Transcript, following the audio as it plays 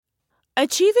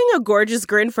Achieving a gorgeous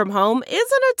grin from home isn't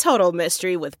a total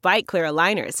mystery with Bite Clear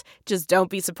aligners. Just don't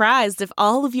be surprised if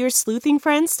all of your sleuthing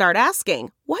friends start asking,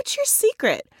 "What's your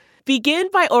secret?" Begin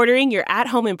by ordering your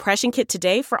at-home impression kit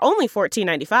today for only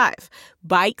 $14.95.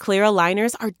 Bite Clear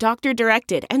aligners are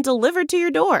doctor-directed and delivered to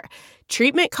your door.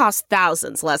 Treatment costs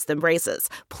thousands less than braces.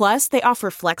 Plus, they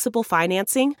offer flexible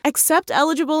financing, accept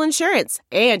eligible insurance,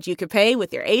 and you can pay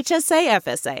with your HSA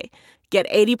FSA. Get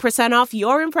 80% off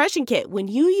your impression kit when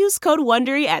you use code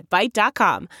WONDERY at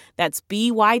Byte.com. That's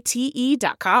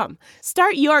BYTE.com.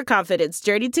 Start your confidence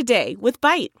journey today with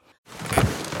Byte.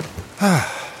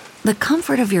 The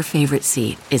comfort of your favorite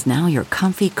seat is now your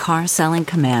comfy car-selling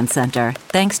command center,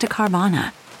 thanks to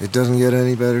Carvana. It doesn't get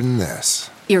any better than this.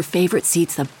 Your favorite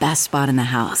seat's the best spot in the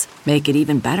house. Make it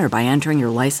even better by entering your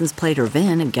license plate or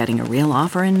VIN and getting a real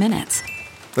offer in minutes.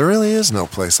 There really is no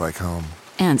place like home.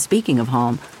 And speaking of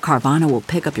home, Carvana will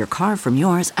pick up your car from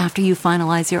yours after you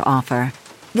finalize your offer.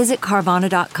 Visit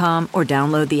Carvana.com or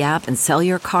download the app and sell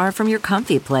your car from your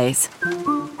comfy place.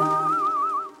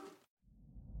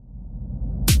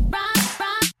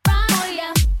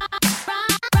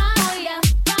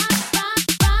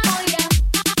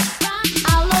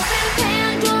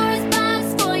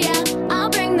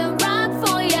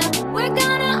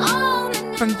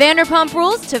 From Vanderpump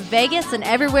Rules to Vegas and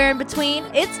everywhere in between,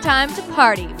 it's time to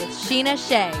party with Sheena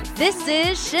Shea. This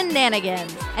is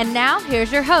Shenanigans. And now,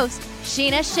 here's your host,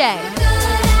 Sheena Shea.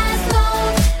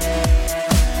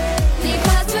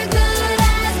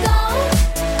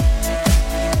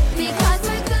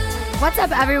 What's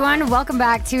up, everyone? Welcome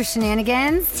back to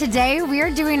Shenanigans. Today, we are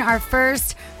doing our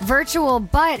first virtual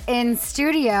but in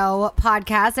studio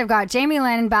podcast. I've got Jamie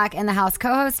Lynn back in the house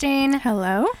co-hosting.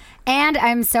 Hello. And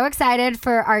I'm so excited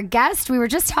for our guest. We were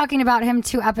just talking about him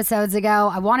 2 episodes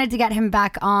ago. I wanted to get him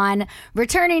back on.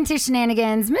 Returning to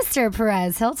Shenanigans, Mr.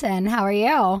 Perez Hilton. How are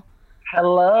you?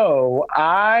 Hello.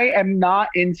 I am not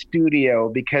in studio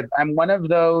because I'm one of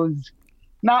those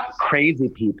not crazy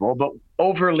people, but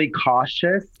overly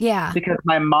cautious. Yeah. Because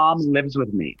my mom lives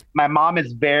with me. My mom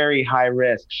is very high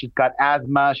risk. She's got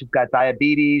asthma. She's got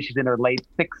diabetes. She's in her late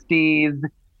 60s.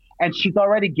 And she's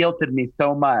already guilted me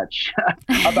so much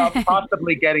about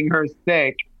possibly getting her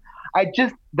sick. I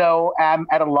just, though, am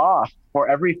at a loss for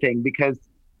everything because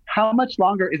how much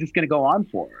longer is this going to go on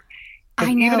for?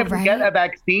 I know, even if right? we get a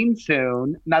vaccine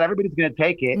soon, not everybody's going to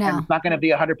take it, and it's not going to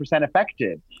be 100%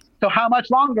 effective. So how much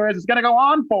longer is this going to go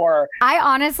on for? I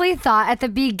honestly thought at the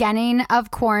beginning of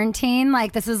quarantine,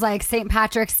 like this was like St.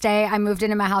 Patrick's Day, I moved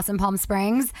into my house in Palm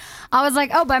Springs. I was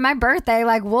like, oh, by my birthday,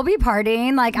 like we'll be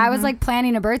partying. Like I was like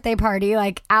planning a birthday party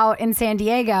like out in San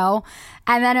Diego.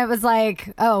 And then it was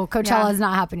like, oh, Coachella is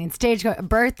not happening.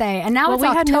 Birthday. And now it's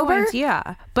October. We had no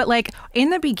idea. But like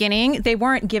in the beginning, they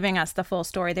weren't giving us the full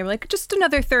story. They were like, just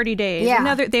another 30 days.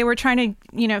 Yeah. They were trying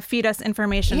to, feed us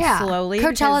information slowly.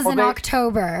 Coachella's in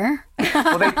October.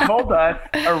 Well, they told us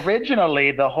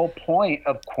originally the whole point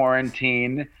of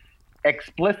quarantine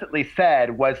explicitly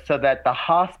said was so that the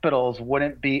hospitals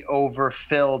wouldn't be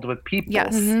overfilled with people.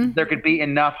 Yes. There could be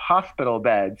enough hospital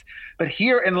beds. But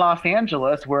here in Los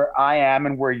Angeles, where I am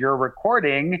and where you're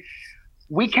recording,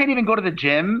 we can't even go to the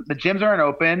gym. The gyms aren't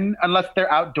open unless they're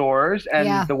outdoors,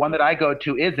 and the one that I go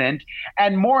to isn't.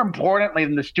 And more importantly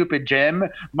than the stupid gym,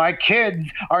 my kids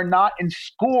are not in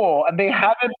school, and they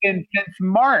haven't been since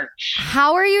March.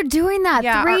 How are you doing that?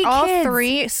 Yeah, 3 are kids. all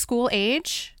 3 school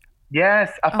age?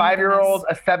 Yes, a 5-year-old,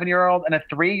 a 7-year-old, and a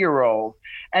 3-year-old.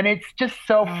 And it's just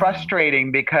so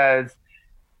frustrating because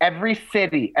every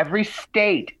city, every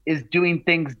state is doing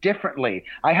things differently.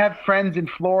 I have friends in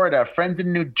Florida, friends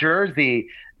in New Jersey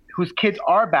whose kids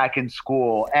are back in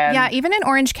school. And yeah, even in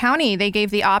Orange County, they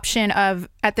gave the option of,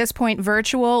 at this point,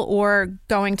 virtual or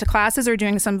going to classes or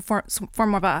doing some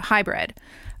form of a hybrid.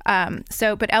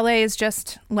 But LA is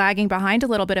just lagging behind a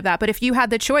little bit of that. But if you had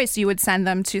the choice, you would send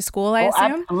them to school, I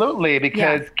assume? Absolutely,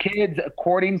 because kids,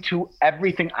 according to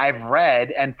everything I've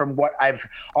read and from what I've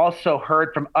also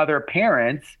heard from other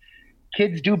parents,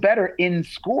 kids do better in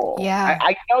school. Yeah.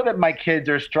 I know that my kids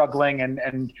are struggling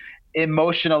and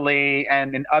emotionally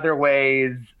and in other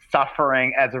ways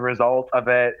suffering as a result of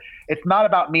it. It's not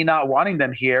about me not wanting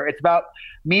them here. It's about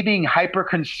me being hyper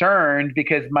concerned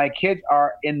because my kids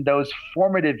are in those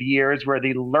formative years where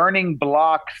the learning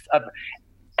blocks of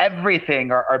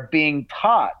everything are being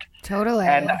taught. Totally.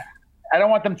 And I don't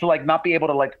want them to not be able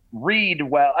to read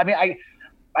well. I mean,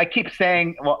 I keep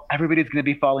saying, well, everybody's going to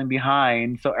be falling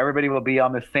behind, so everybody will be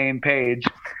on the same page.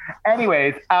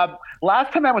 Anyways,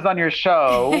 last time I was on your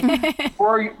show,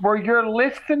 were your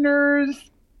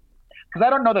listeners, because I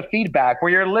don't know the feedback, were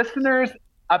your listeners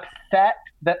upset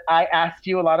that I asked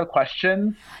you a lot of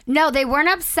questions? No, they weren't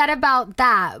upset about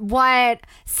that. What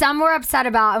some were upset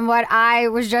about, and what I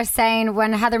was just saying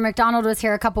when Heather McDonald was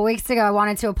here a couple weeks ago, I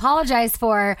wanted to apologize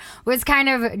for, was kind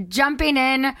of jumping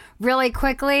in really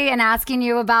quickly and asking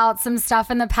you about some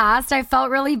stuff in the past. I felt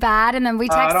really bad, and then we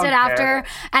texted after,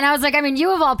 and I was like, I mean,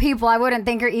 you of all people, I wouldn't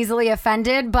think you're easily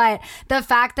offended, but the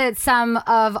fact that some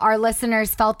of our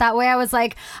listeners felt that way, I was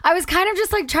kind of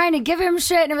just like trying to give him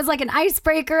shit, and it was like an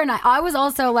icebreaker, and I was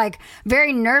also like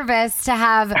very nervous to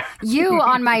have you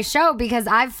on my show because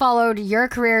I've followed your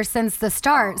career since the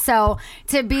start. So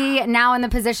to be now in the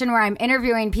position where I'm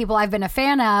interviewing people I've been a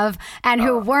fan of and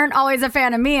who weren't always a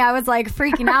fan of me, I was like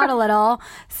freaking out a little.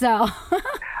 So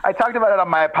I talked about it on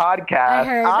my podcast.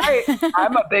 I heard.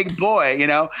 I'm a big boy, you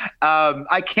know.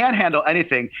 I can't handle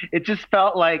anything. It just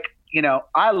felt like, you know,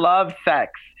 I love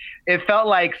sex. It felt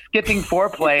like skipping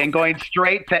foreplay and going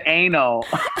straight to anal.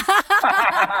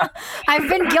 I've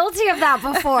been guilty of that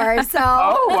before. So.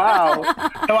 Oh, wow.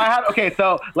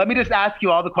 So let me just ask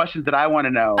you all the questions that I want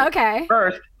to know. Okay.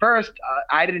 First,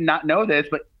 I did not know this,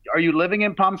 but are you living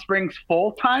in Palm Springs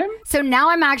full time? So now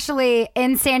I'm actually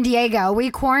in San Diego.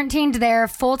 We quarantined there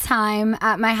full time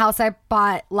at my house I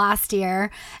bought last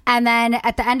year. And then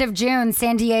at the end of June,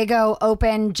 San Diego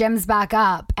opened gyms back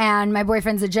up, and my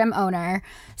boyfriend's a gym owner.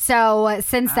 So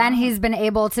since then, he's been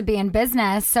able to be in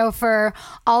business. So for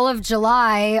all of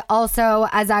July, also,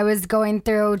 as I was going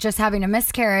through just having a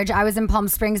miscarriage, I was in Palm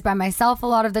Springs by myself a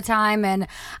lot of the time, and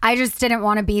I just didn't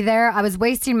want to be there. I was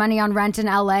wasting money on rent in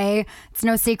LA. It's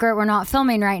no secret we're not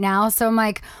filming right now. So I'm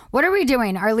like, what are we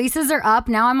doing? Our leases are up.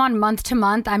 Now I'm on month to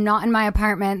month. I'm not in my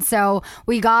apartment. So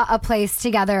we got a place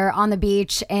together on the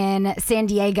beach in San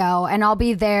Diego, and I'll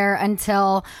be there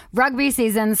until rugby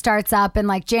season starts up in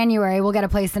like January. We'll get a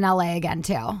place in LA again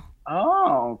too.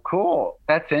 Oh, cool.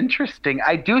 That's interesting.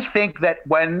 I do think that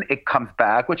when it comes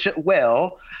back, which it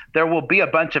will, there will be a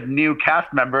bunch of new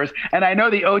cast members. And I know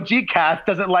the OG cast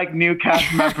doesn't like new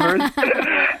cast members.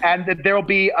 And that there will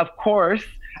be, of course,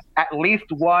 at least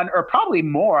one or probably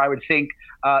more, I would think,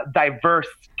 diverse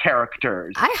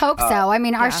characters. I hope so. I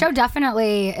mean, our show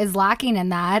definitely is lacking in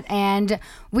that. And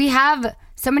we have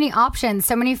so many options,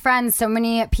 so many friends, so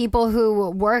many people who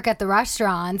work at the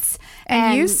restaurants.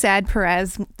 And you said,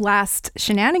 Perez, last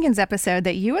Shenanigans episode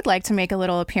that you would like to make a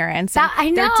little appearance.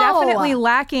 I know. They're definitely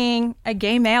lacking a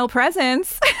gay male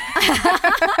presence.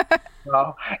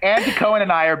 Well, Andy Cohen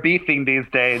and I are beefing these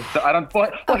days, so I don't.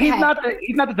 Well, Okay.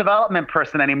 he's not the development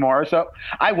person anymore. So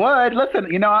I would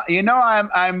listen. You know,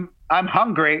 I'm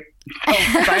hungry. So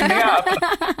sign me up.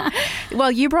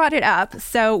 Well, you brought it up.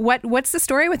 So what's the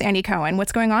story with Andy Cohen?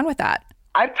 What's going on with that?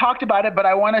 I've talked about it, but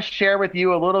I want to share with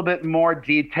you a little bit more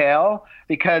detail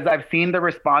because I've seen the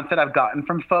response that I've gotten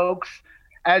from folks.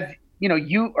 As you know,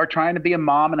 you are trying to be a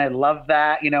mom, and I love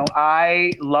that. You know,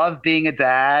 I love being a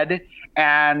dad,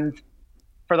 and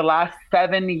for the last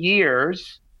 7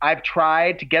 years, I've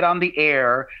tried to get on the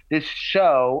air this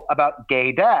show about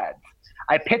gay dads.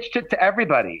 I pitched it to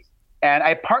everybody. And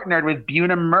I partnered with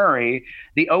Buna Murray,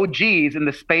 the OGs in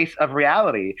the space of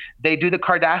reality. They do the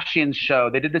Kardashians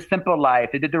show. They did The Simple Life.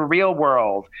 They did The Real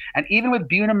World. And even with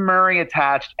Buna Murray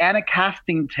attached and a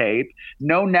casting tape,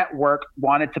 no network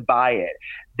wanted to buy it.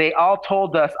 They all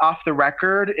told us off the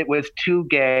record it was too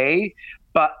gay.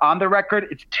 But on the record,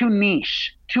 it's too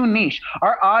niche.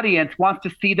 Our audience wants to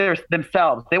see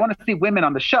themselves. They want to see women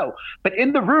on the show. But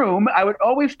in the room, I would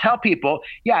always tell people,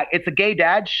 yeah, it's a gay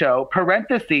dad show,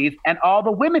 parentheses, and all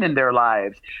the women in their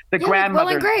lives. The grandmother.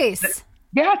 Will and Grace.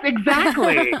 Yes,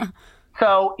 exactly.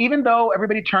 So even though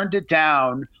everybody turned it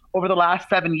down over the last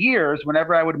 7 years,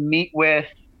 whenever I would meet with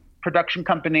production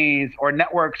companies or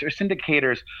networks or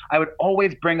syndicators, I would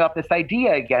always bring up this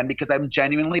idea again because I'm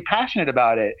genuinely passionate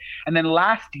about it. And then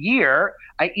last year,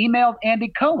 I emailed Andy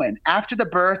Cohen after the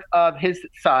birth of his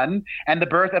son and the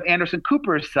birth of Anderson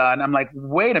Cooper's son. I'm like,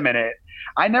 wait a minute.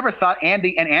 I never thought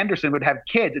Andy and Anderson would have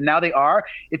kids, and now they are.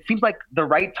 It seems like the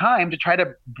right time to try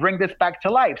to bring this back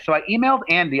to life. So I emailed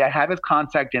Andy. I have his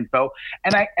contact info,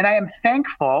 and I am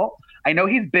thankful. I know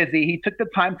he's busy. He took the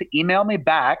time to email me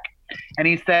back. And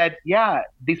he said, yeah,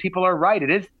 these people are right.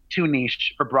 It is too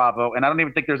niche for Bravo. And I don't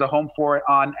even think there's a home for it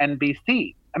on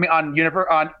NBC. I mean,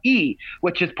 on E,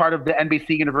 which is part of the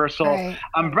NBC Universal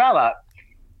umbrella.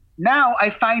 Now I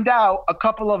find out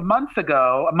a month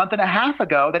and a half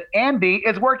ago, that Andy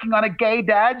is working on a gay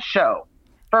dad show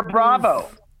for Bravo.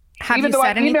 Have you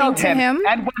said anything to him?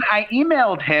 And when I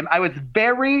emailed him, I was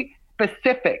very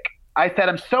specific. I said,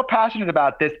 I'm so passionate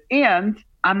about this, and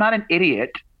I'm not an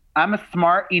idiot. I'm a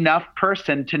smart enough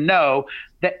person to know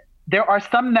that there are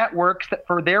some networks that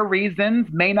for their reasons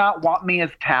may not want me as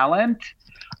talent.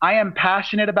 I am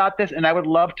passionate about this and I would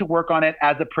love to work on it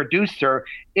as a producer,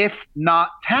 if not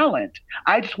talent.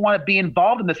 I just want to be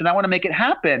involved in this and I want to make it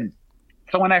happen.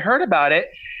 So when I heard about it,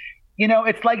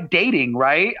 it's like dating,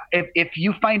 right? If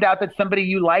you find out that somebody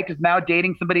you like is now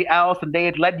dating somebody else and they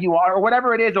had led you on or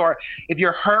whatever it is, or if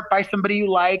you're hurt by somebody you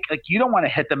like you don't want to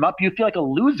hit them up. You feel like a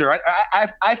loser.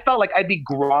 I felt like I'd be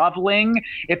groveling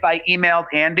if I emailed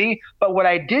Andy. But what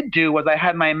I did do was I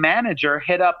had my manager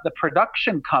hit up the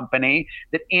production company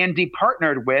that Andy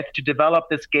partnered with to develop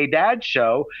this gay dad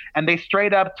show. And they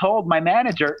straight up told my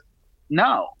manager,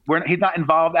 no, he's not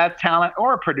involved as talent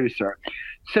or a producer.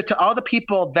 So to all the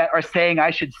people that are saying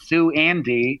I should sue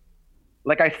Andy,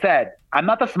 like I said, I'm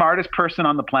not the smartest person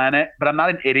on the planet, but I'm not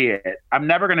an idiot. I'm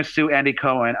never going to sue Andy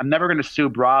Cohen. I'm never going to sue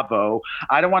Bravo.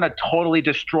 I don't want to totally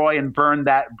destroy and burn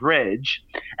that bridge.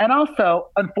 And also,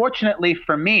 unfortunately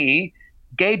for me,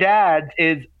 Gay Dads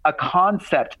is a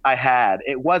concept I had.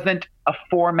 It wasn't a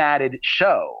formatted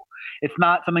show. It's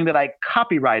not something that I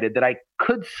copyrighted that I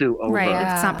could sue over.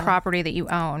 Right. It's not property that you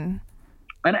own.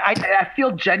 And I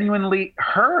feel genuinely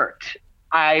hurt.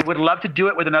 I would love to do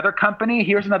it with another company.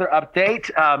 Here's another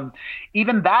update.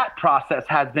 Even that process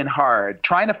has been hard.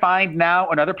 Trying to find now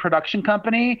another production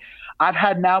company. I've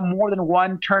had now more than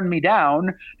one turn me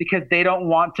down because they don't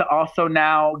want to also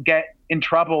now get in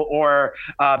trouble or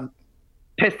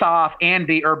piss off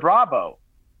Andy or Bravo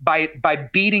by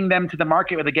beating them to the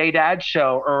market with a gay dad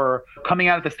show or coming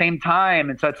out at the same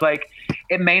time. And so it's like,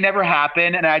 it may never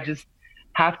happen. And I just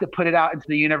have to put it out into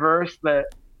the universe that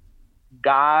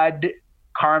God,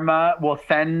 karma will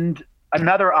send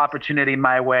another opportunity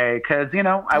my way. Cause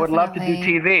I would love to do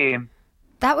TV.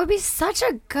 That would be such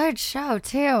a good show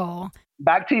too.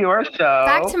 Back to your show.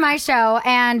 Back to my show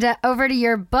and over to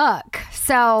your book.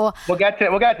 So we'll get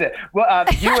to it. Well,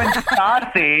 you and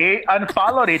Stassi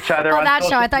unfollowed each other. Oh, that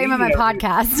show. I thought you meant my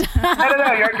podcast.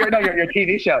 No, your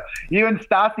TV show. You and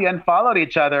Stassi unfollowed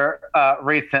each other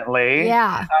recently.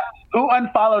 Yeah. Who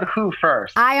unfollowed who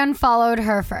first? I unfollowed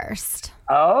her first.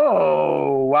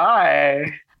 Oh, why?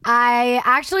 I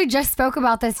actually just spoke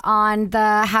about this on the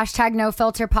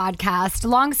 #NoFilter podcast.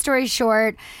 Long story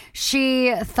short,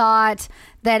 she thought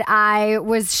that I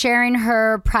was sharing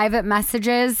her private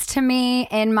messages to me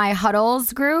in my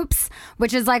Huddles groups,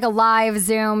 which is like a live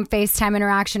Zoom FaceTime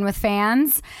interaction with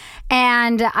fans.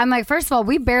 And I'm like, first of all,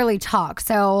 we barely talk,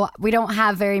 so we don't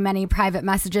have very many private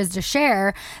messages to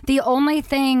share. The only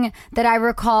thing that I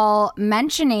recall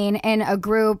mentioning in a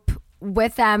group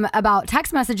with them about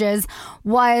text messages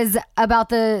was about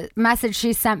the message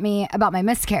she sent me about my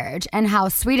miscarriage and how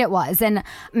sweet it was. And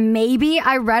maybe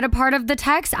I read a part of the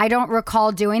text. I don't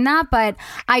recall doing that, but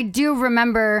I do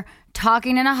remember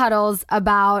talking in a Huddles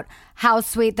about how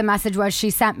sweet the message was she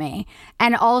sent me.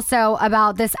 And also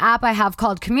about this app I have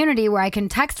called Community where I can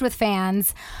text with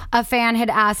fans. A fan had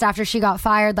asked after she got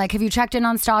fired, like, have you checked in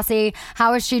on Stassi?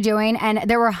 How is she doing? And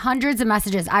there were hundreds of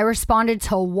messages. I responded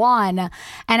to one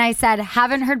and I said,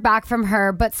 haven't heard back from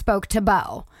her, but spoke to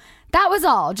Bo. That was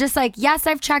all. Just like, yes,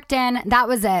 I've checked in. That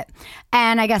was it.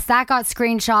 And I guess that got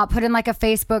screenshot, put in like a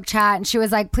Facebook chat. And she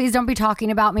was like, please don't be talking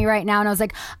about me right now. And I was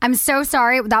like, I'm so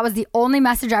sorry. That was the only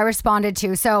message I responded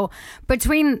to. So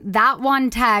between that one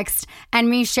text and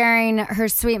me sharing her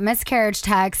sweet miscarriage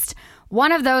text,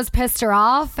 one of those pissed her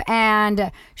off. And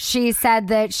she said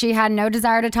that she had no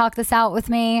desire to talk this out with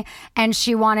me. And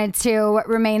she wanted to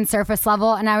remain surface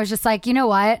level. And I was just like, you know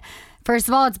what? First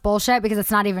of all, it's bullshit because it's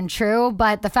not even true.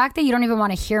 But the fact that you don't even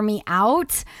want to hear me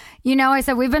out, I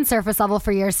said, we've been surface level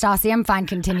for years, Stassi. I'm fine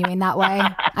continuing that way.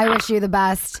 I wish you the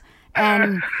best.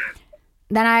 And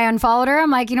then I unfollowed her. I'm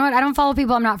like, you know what? I don't follow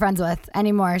people I'm not friends with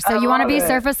anymore. So you want to be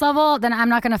surface level? Then I'm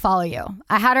not going to follow you.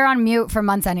 I had her on mute for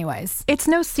months anyways. It's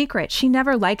no secret. She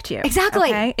never liked you. Exactly.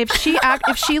 Okay? If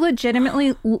she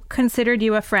legitimately considered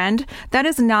you a friend, that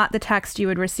is not the text you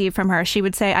would receive from her. She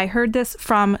would say, I heard this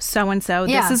from so-and-so.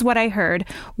 Yeah. This is what I heard.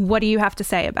 What do you have to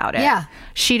say about it? Yeah.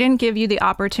 She didn't give you the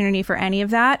opportunity for any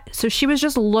of that. So she was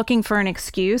just looking for an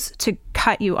excuse to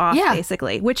cut you off,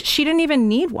 basically, which she didn't even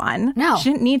need one. No. She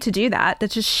didn't need to do that.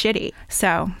 That's just shitty.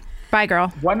 So, bye, girl.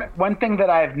 One thing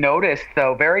that I've noticed,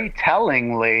 though, very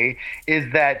tellingly,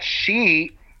 is that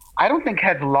she, I don't think,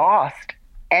 has lost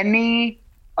any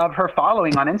of her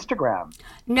following on Instagram.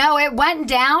 No, it went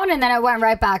down and then it went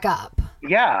right back up.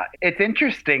 Yeah, it's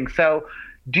interesting. So,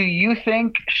 do you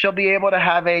think she'll be able to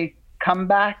have a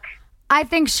comeback? I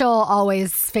think she'll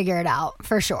always figure it out,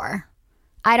 for sure.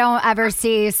 I don't ever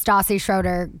see Stassi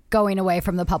Schroeder going away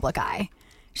from the public eye.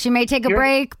 She may take a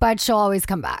break, but she'll always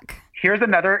come back. Here's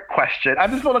another question.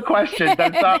 I'm just full of questions.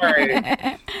 I'm sorry.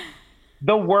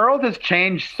 The world has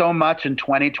changed so much in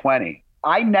 2020.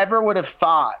 I never would have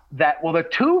thought that, well, the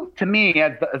two, to me,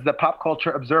 as the pop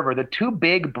culture observer, the two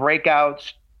big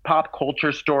breakout pop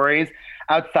culture stories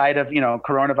outside of,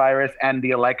 coronavirus and the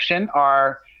election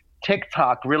are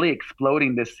TikTok really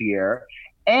exploding this year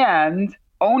and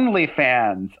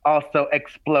OnlyFans also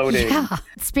exploding. Yeah.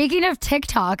 Speaking of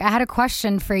TikTok, I had a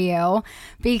question for you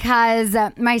because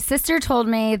my sister told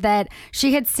me that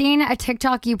she had seen a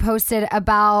TikTok you posted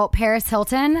about Perez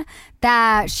Hilton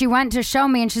that she went to show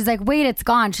me, and she's like, wait, it's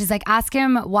gone. She's like, ask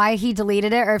him why he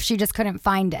deleted it or if she just couldn't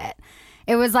find it.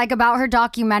 It was like about her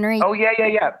documentary. Oh, yeah.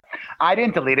 I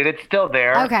didn't delete it. It's still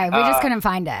there. Okay, we just couldn't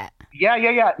find it.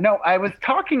 Yeah. No, I was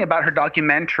talking about her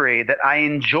documentary, that I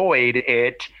enjoyed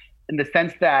it in the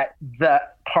sense that the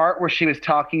part where she was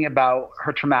talking about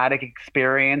her traumatic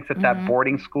experience at that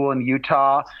boarding school in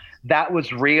Utah, that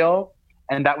was real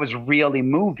and that was really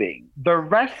moving. The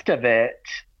rest of it,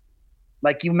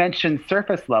 like you mentioned,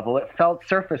 surface level, it felt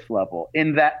surface level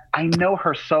in that I know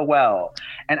her so well.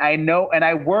 And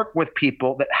I work with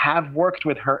people that have worked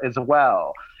with her as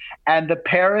well. And the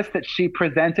Paris that she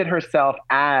presented herself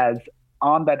as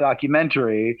on that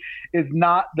documentary is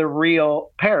not the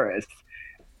real Paris.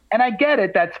 And I get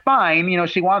it. That's fine.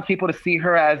 She wants people to see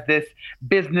her as this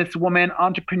businesswoman,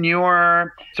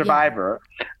 entrepreneur, survivor.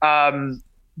 Yeah.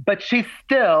 But she's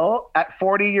still, at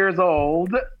 40 years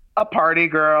old, a party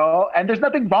girl. And there's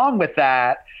nothing wrong with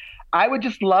that. I would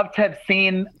just love to have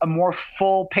seen a more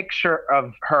full picture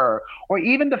of her, or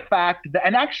even the fact that,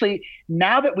 and actually,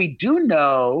 now that we do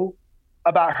know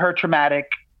about her traumatic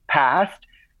past,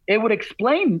 it would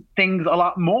explain things a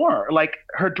lot more, like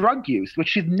her drug use, which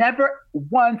she's never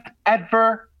once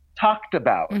ever talked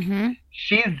about. Mm-hmm.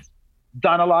 She's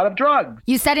done a lot of drugs.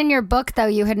 You said in your book, though,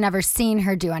 you had never seen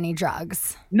her do any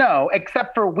drugs. No,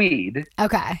 except for weed.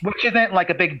 Okay. Which isn't like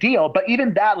a big deal. But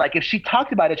even that, like if she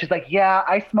talked about it, she's like, yeah,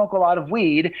 I smoke a lot of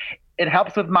weed. It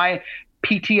helps with my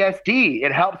PTSD.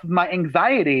 It helps with my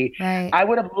anxiety. Right. I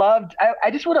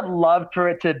just would have loved for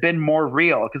it to have been more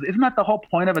real, because isn't that the whole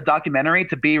point of a documentary,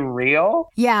 to be real?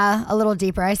 Yeah, a little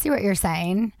deeper. I see what you're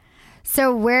saying.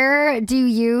 So where do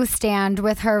you stand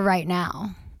with her right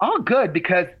now? Oh, good,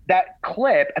 because that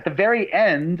clip, at the very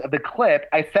end of the clip,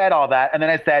 I said all that, and then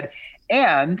I said,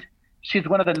 and she's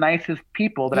one of the nicest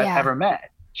people that I've ever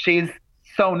met. She's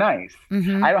so nice.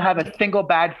 Mm-hmm. I don't have a single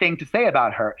bad thing to say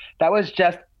about her. That was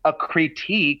just a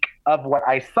critique of what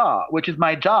I saw, which is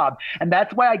my job. And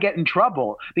that's why I get in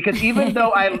trouble, because even though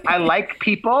I like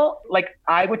people, like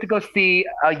I went to go see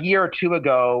a year or two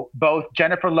ago, both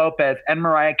Jennifer Lopez and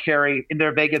Mariah Carey in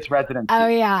their Vegas residency. Oh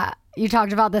yeah. You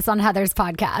talked about this on Heather's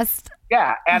podcast.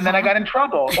 Yeah. And then I got in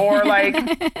trouble, or like,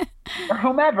 or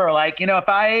whomever, like, if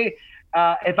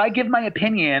I give my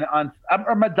opinion on,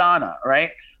 or Madonna,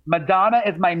 right? Madonna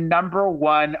is my number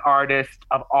one artist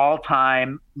of all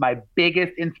time, my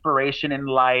biggest inspiration in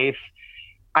life.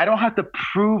 I don't have to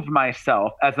prove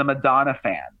myself as a Madonna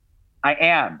fan. I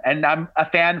am, and I'm a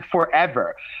fan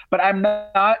forever. But I'm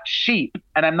not sheep,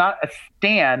 and I'm not a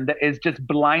stan that is just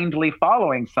blindly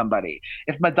following somebody.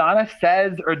 If Madonna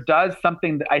says or does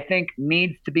something that I think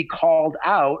needs to be called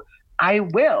out, I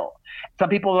will. Some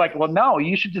people are like, well, no,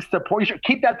 you should just support, you should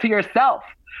keep that to yourself.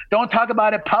 Don't talk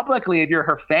about it publicly if you're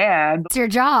her fan. It's your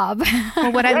job.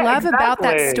 Well, what I love about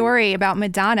that story about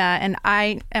Madonna, and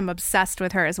I am obsessed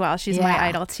with her as well. She's my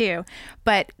idol too.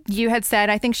 But you had said,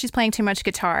 I think she's playing too much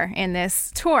guitar in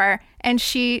this tour. And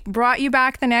she brought you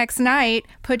back the next night,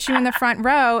 put you in the front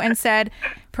row and said,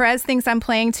 Perez thinks I'm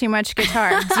playing too much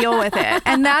guitar. Deal with it.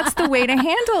 And that's the way to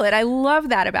handle it. I love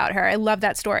that about her. I love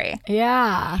that story.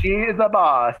 Yeah. She is a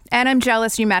boss. And I'm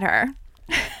jealous you met her.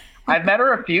 I've met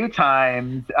her a few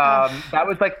times. That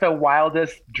was like the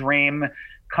wildest dream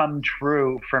come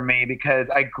true for me, because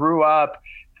I grew up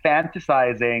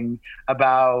fantasizing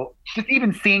about just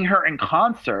even seeing her in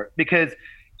concert, because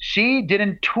she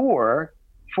didn't tour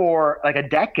for like a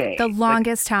decade. The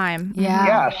longest time.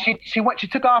 Yeah. Yeah. She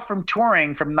took off from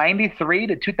touring from 93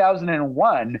 to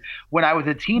 2001 when I was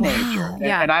a teenager. Wow.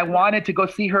 Yeah. And I wanted to go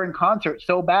see her in concert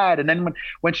so bad. And then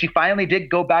when she finally did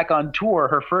go back on tour,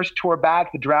 her first tour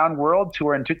back, the Drowned World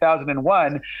Tour in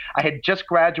 2001, I had just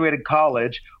graduated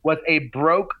college, was a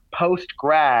broke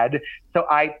post-grad. So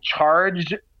I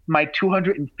charged my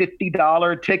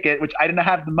 $250 ticket, which I didn't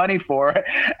have the money for.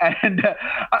 And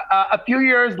a few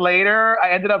years later,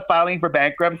 I ended up filing for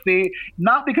bankruptcy,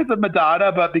 not because of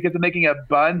Madonna, but because of making a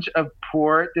bunch of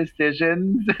poor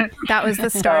decisions. That was the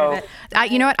start of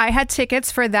it. You know what? I had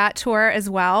tickets for that tour as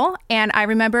well. And I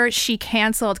remember she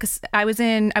canceled because I was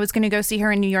going to go see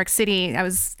her in New York City. I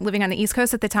was living on the East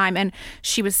Coast at the time, and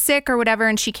she was sick or whatever,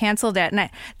 and she canceled it. And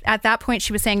at that point,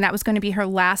 she was saying that was going to be her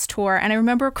last tour. And I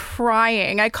remember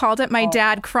crying. I called up my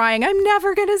dad crying, I'm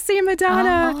never going to see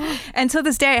Madonna. Oh. And to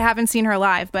this day, I haven't seen her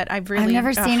live, but I've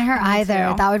never seen her either.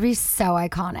 Too. That would be so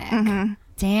iconic. Mm-hmm.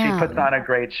 Damn. She puts on a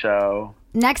great show.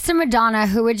 Next to Madonna,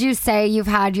 who would you say you've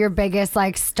had your biggest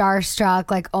like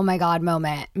starstruck, like, oh my God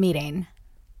moment meeting?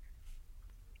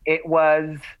 It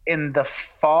was in the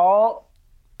fall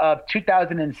of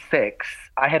 2006.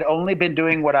 I had only been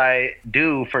doing what I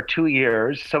do for 2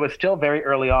 years, so it's still very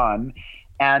early on.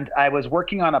 And I was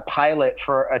working on a pilot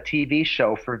for a TV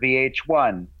show for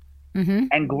VH1. Mm-hmm.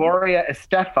 And Gloria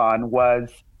Estefan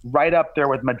was right up there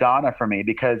with Madonna for me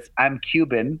because I'm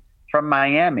Cuban from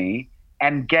Miami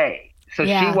and gay. So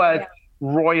she was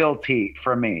royalty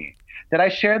for me. Did I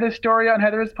share this story on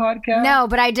Heather's podcast? No,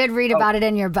 but I did read about it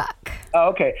in your book. Oh,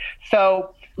 okay.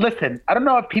 So listen, I don't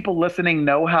know if people listening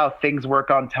know how things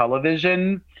work on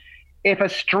television. If a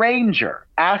stranger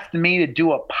asked me to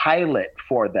do a pilot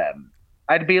for them,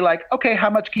 I'd be like, okay, how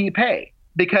much can you pay?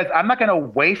 Because I'm not going to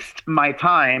waste my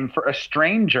time for a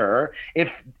stranger if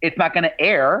it's not going to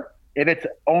air, if it's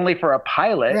only for a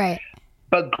pilot. Right.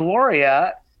 But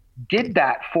Gloria did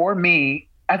that for me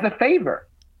as a favor.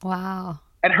 Wow.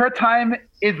 And her time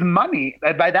is money.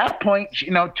 By that point,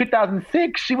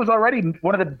 2006, she was already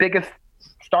one of the biggest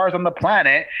stars on the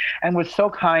planet and was so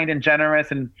kind and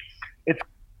generous. And it's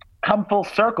come full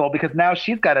circle because now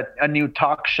she's got a new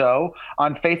talk show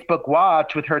on Facebook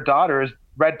Watch with her daughters,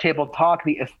 Red Table Talk,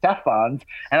 the Estefans.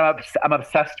 And I'm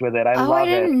obsessed with it. I love it. I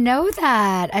didn't know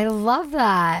that. I love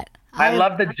that. I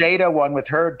love the Jada one with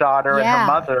her daughter and her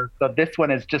mother. So this one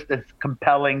is just as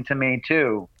compelling to me,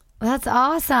 too. That's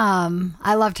awesome.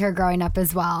 I loved her growing up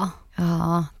as well.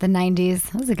 Oh, the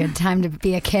 90s. That was a good time to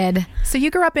be a kid. So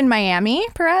you grew up in Miami,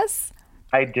 Perez?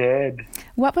 I did.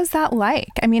 What was that like?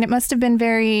 I mean, it must have been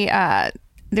very...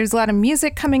 there's a lot of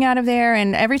music coming out of there.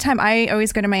 And every time I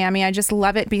always go to Miami, I just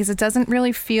love it because it doesn't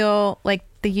really feel like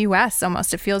the U.S.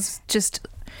 almost. It feels just...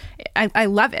 I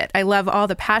love it. I love all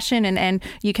the passion and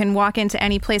you can walk into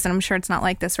any place, and I'm sure it's not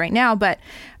like this right now, but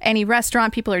any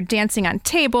restaurant, people are dancing on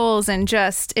tables and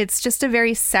it's just a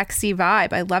very sexy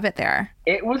vibe. I love it there.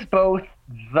 It was both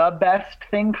the best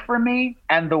thing for me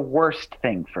and the worst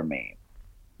thing for me.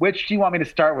 Which do you want me to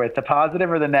start with, the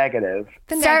positive or the negative?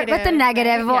 Start with the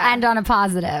negative. We'll end on a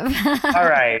positive. All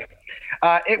right.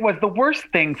 It was the worst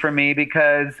thing for me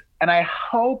because, and I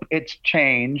hope it's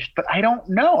changed, but I don't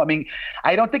know. I mean,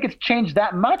 I don't think it's changed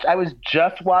that much. I was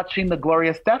just watching the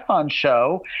Gloria Estefan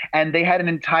show, and they had an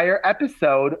entire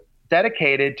episode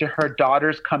dedicated to her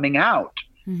daughter's coming out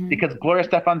because Gloria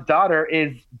Estefan's daughter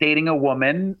is dating a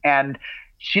woman, and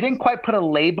she didn't quite put a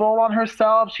label on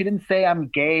herself. She didn't say I'm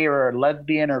gay or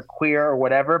lesbian or queer or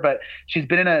whatever, but she's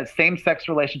been in a same-sex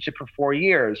relationship for 4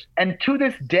 years. And to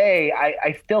this day,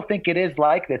 I still think it is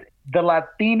like this. The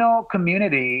Latino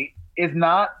community is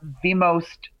not the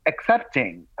most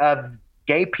accepting of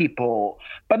gay people,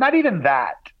 but not even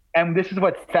that. And this is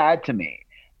what's sad to me.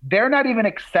 They're not even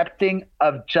accepting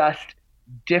of just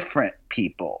different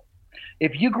people.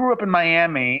 If you grew up in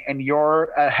Miami and you're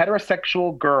a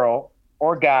heterosexual girl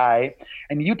or guy,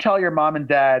 and you tell your mom and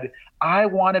dad, I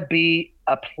want to be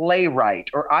a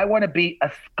playwright, or I want to be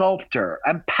a sculptor.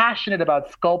 I'm passionate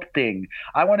about sculpting.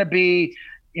 I want to be,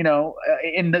 in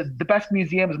the best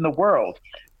museums in the world.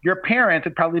 Your parents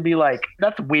would probably be like,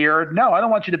 that's weird. No, I don't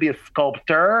want you to be a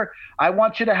sculptor. I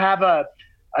want you to have a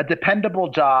dependable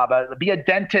job, be a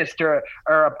dentist or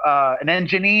an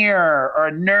engineer or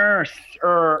a nurse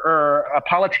or a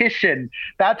politician.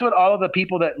 That's what all of the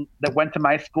people that went to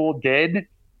my school did.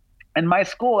 And my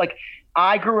school, like,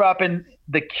 I grew up in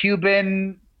the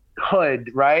Cuban hood,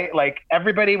 right? Like,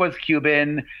 everybody was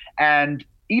Cuban. And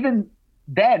even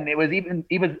then it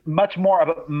was much more of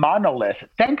a monolith.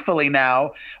 Thankfully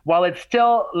now, while it's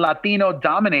still Latino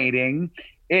dominating,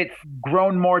 it's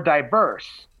grown more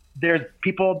diverse. There's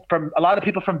a lot of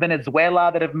people from Venezuela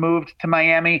that have moved to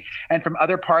Miami and from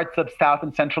other parts of South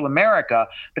and Central America.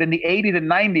 But in the 80s and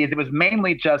 90s, it was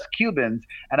mainly just Cubans.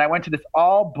 And I went to this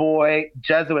all-boy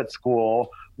Jesuit school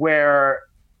where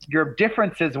your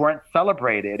differences weren't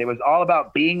celebrated. It was all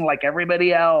about being like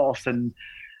everybody else. And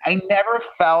I never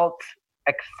felt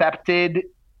accepted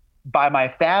by my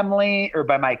family or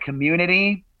by my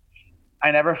community.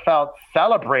 I never felt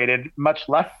celebrated, much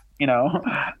less,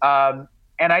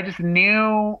 and I just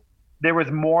knew there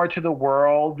was more to the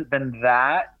world than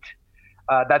that.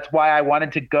 That's why I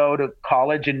wanted to go to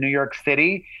college in New York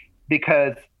City,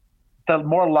 because the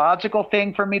more logical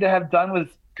thing for me to have done was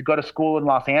to go to school in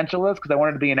Los Angeles because I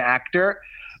wanted to be an actor.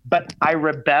 But I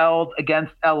rebelled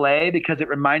against LA because it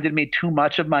reminded me too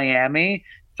much of Miami.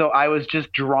 So I was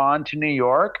just drawn to New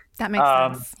York. That makes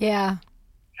sense. Yeah.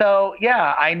 So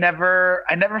yeah, I never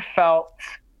felt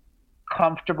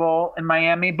comfortable in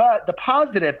Miami, but the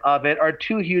positive of it are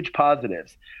two huge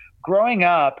positives. Growing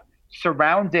up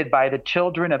surrounded by the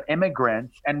children of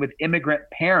immigrants and with immigrant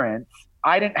parents,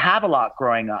 I didn't have a lot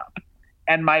growing up.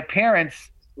 And my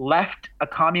parents left a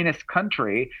communist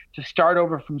country to start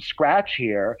over from scratch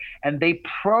here, and they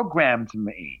programmed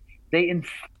me. They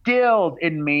instilled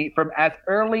in me from as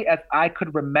early as I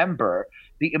could remember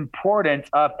the importance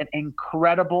of an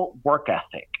incredible work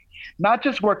ethic. Not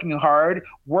just working hard,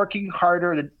 working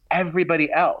harder than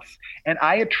everybody else. And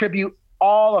I attribute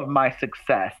all of my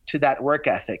success to that work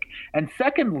ethic. And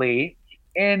secondly,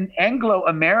 in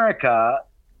Anglo-America,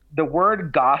 the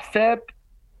word gossip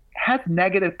has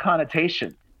negative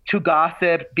connotation. To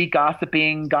gossip, be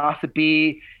gossiping,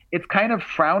 gossipy, it's kind of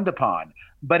frowned upon.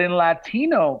 But in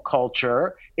Latino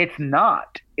culture, it's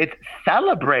not. It's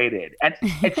celebrated. And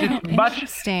it's just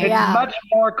much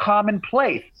more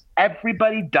commonplace.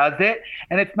 Everybody does it,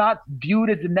 and it's not viewed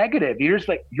as a negative.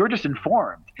 You're just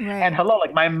informed. Right. And hello,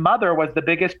 like my mother was the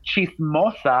biggest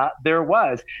chismosa there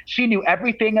was. She knew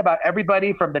everything about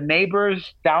everybody from the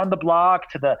neighbors down the block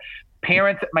to the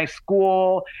parents at my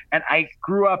school. And I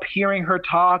grew up hearing her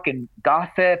talk and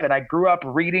gossip, and I grew up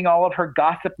reading all of her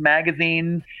gossip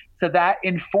magazines. So that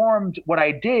informed what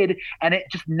I did, and it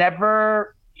just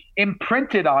never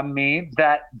imprinted on me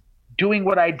that doing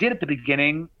what I did at the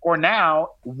beginning or now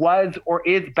was or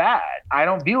is bad. I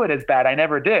don't view it as bad. I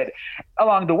never did.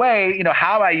 Along the way,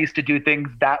 how I used to do things,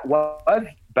 that was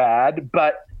bad,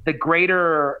 but the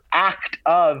greater act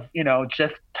of,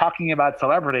 just talking about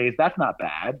celebrities, that's not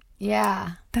bad.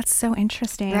 Yeah. That's so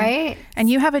interesting. Right? And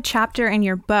you have a chapter in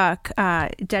your book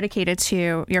dedicated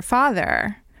to your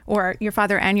father, or your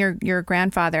father and your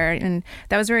grandfather. And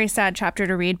that was a very sad chapter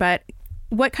to read, but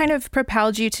what kind of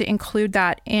propelled you to include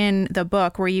that in the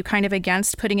book? Were you kind of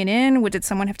against putting it in? Did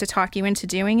someone have to talk you into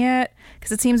doing it?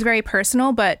 Because it seems very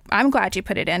personal, but I'm glad you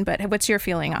put it in. But what's your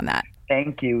feeling on that?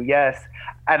 Thank you. Yes.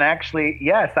 And actually,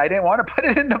 yes, I didn't want to put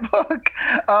it in the book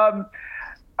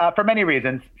for many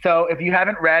reasons. So if you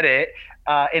haven't read it,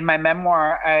 in my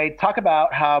memoir, I talk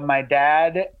about how my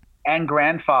dad and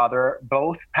grandfather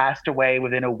both passed away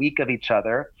within a week of each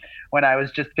other when I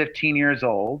was just 15 years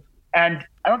old. And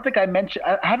I don't think I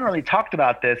haven't really talked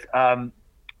about this.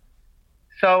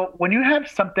 So when you have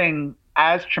something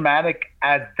as traumatic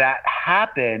as that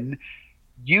happen,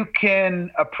 you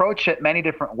can approach it many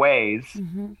different ways.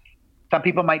 Mm-hmm. Some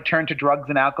people might turn to drugs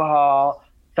and alcohol.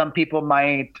 Some people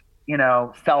might,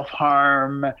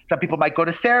 self-harm. Some people might go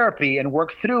to therapy and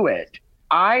work through it.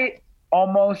 I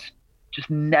almost just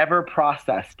never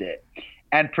processed it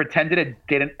and pretended it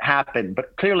didn't happen,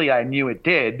 but clearly I knew it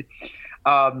did.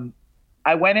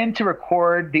 I went in to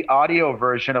record the audio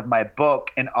version of my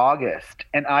book in August,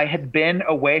 and I had been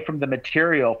away from the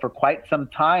material for quite some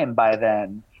time by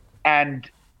then. And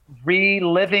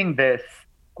reliving this,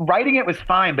 writing it was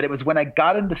fine, but it was when I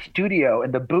got in the studio,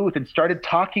 in the booth, and started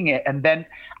talking it. And then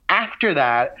after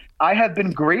that, I have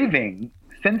been grieving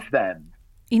since then.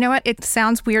 You know what? It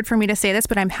sounds weird for me to say this,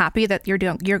 but I'm happy that you're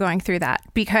going through that,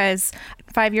 because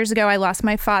 5 years ago, I lost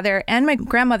my father and my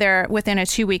grandmother within a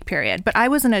 2-week period. But I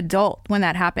was an adult when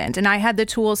that happened, and I had the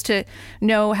tools to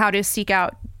know how to seek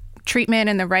out treatment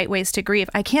and the right ways to grieve.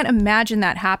 I can't imagine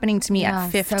that happening to me at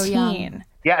 15. So young.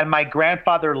 Yeah, and my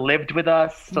grandfather lived with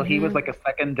us, so he was like a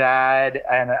second dad.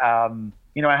 And,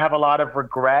 I have a lot of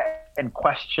regret and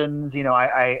questions.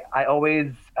 I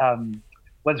always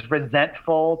was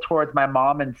resentful towards my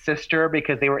mom and sister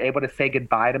because they were able to say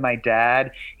goodbye to my dad.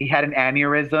 He had an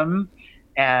aneurysm,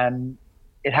 and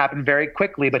it happened very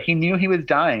quickly, but he knew he was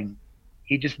dying.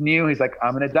 He just knew, he's like,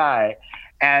 I'm going to die.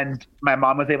 And my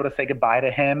mom was able to say goodbye to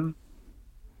him.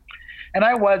 And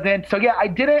I wasn't. So yeah,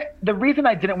 the reason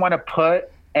I didn't want to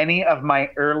put any of my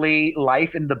early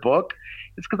life in the book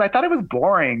is because I thought it was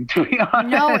boring, to be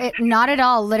honest. No, not at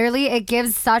all. Literally, it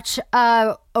gives such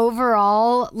a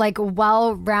overall,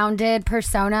 well-rounded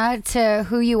persona to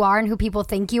who you are and who people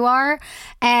think you are.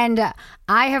 And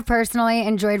I have personally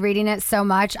enjoyed reading it so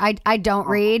much. I don't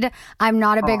read. I'm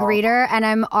not a big reader, and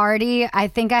I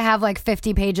think I have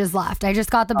 50 pages left. I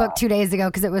just got the book 2 days ago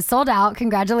because it was sold out.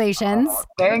 Congratulations.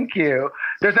 Thank you.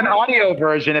 There's an audio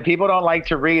version. If people don't like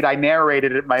to read, I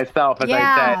narrated it myself, as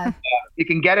I said. You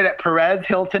can get it at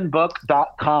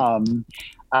perezhiltonbook.com.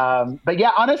 But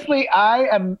yeah, honestly,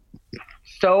 I am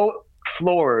so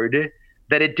floored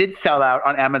that it did sell out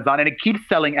on Amazon, and it keeps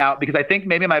selling out because I think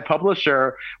maybe my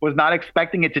publisher was not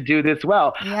expecting it to do this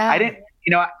well. Yeah. I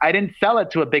didn't sell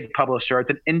it to a big publisher. It's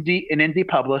an indie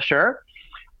publisher.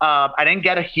 I didn't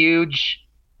get a huge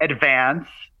advance.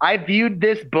 I viewed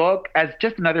this book as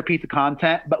just another piece of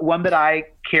content, but one that I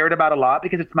cared about a lot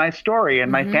because it's my story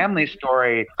and my family's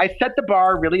story. I set the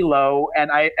bar really low,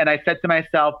 and I said to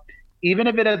myself, even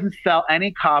if it doesn't sell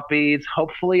any copies,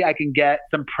 hopefully I can get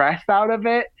some press out of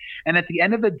it. And at the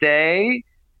end of the day,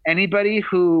 anybody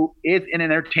who is in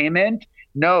entertainment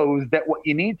knows that what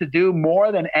you need to do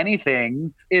more than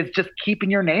anything is just keeping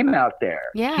your name out there.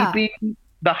 Yeah. Keeping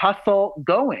the hustle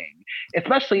going,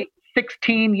 especially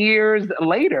 16 years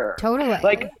later. Totally.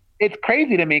 Like, it's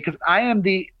crazy to me because I am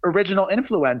the original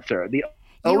influencer, the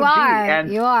OG.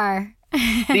 You are.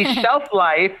 The shelf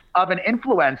life of an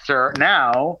influencer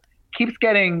now keeps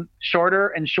getting shorter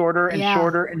and shorter and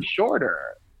shorter and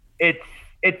shorter. It's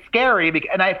scary because,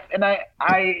 and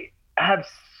I have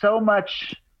so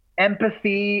much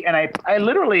empathy, and I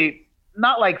literally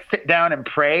not like sit down and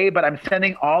pray, but I'm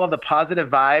sending all of the positive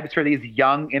vibes for these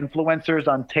young influencers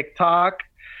on TikTok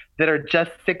that are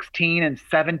just 16 and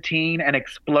 17 and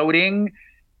exploding,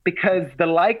 because the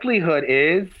likelihood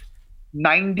is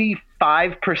 95%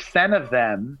 of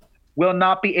them will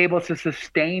not be able to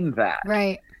sustain that.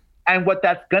 Right. And what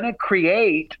that's going to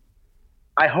create,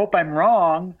 I hope I'm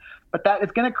wrong, but that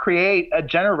is going to create a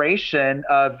generation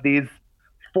of these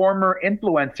former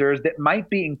influencers that might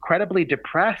be incredibly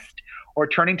depressed or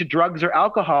turning to drugs or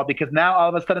alcohol because now all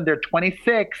of a sudden they're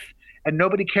 26 and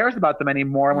nobody cares about them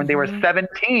anymore. When they were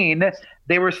 17,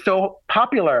 they were so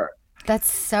popular.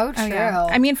 That's so true. Oh, yeah.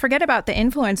 I mean, forget about the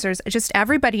influencers, just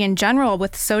everybody in general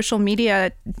with social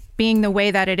media being the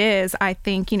way that it is. I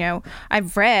think,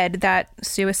 I've read that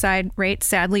suicide rates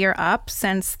sadly are up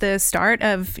since the start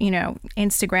of,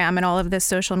 Instagram and all of this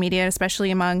social media,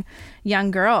 especially among young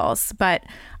girls. But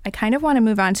I kind of want to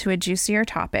move on to a juicier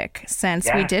topic since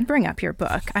we did bring up your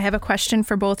book. I have a question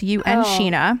for both you and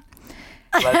Sheena.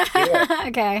 Let's do it.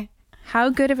 Okay. How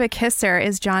good of a kisser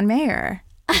is John Mayer?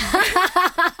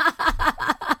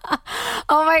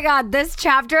 Oh my God, this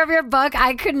chapter of your book,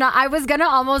 I could not. I was going to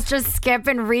almost just skip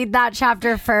and read that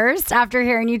chapter first after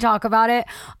hearing you talk about it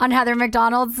on Heather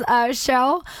McDonald's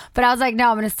show. But I was like, no,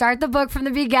 I'm going to start the book from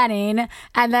the beginning.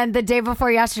 And then the day before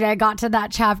yesterday, I got to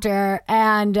that chapter.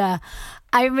 And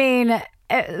I mean,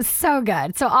 it's so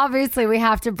good. So obviously we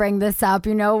have to bring this up.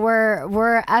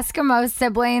 We're Eskimo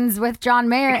siblings with John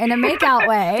Mayer in a makeout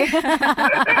way.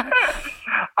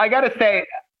 I gotta say,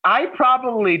 I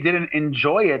probably didn't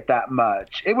enjoy it that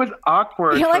much. It was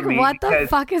awkward. You're like, for me what the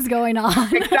fuck is going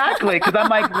on? Exactly, because I'm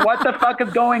like, what the fuck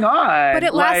is going on? But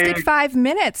it lasted 5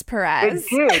 minutes, Perez.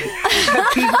 It did.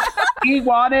 Because he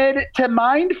wanted to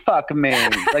mind fuck me.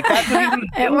 Like, that's what he was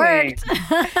doing. It worked.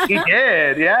 He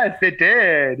did. Yes, it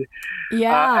did.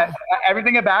 Yeah.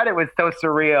 Everything about it was so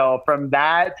surreal. From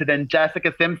that to then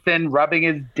Jessica Simpson rubbing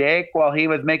his dick while he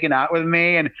was making out with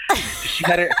me, and she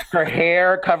had her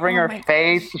hair covering her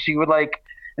face. She would and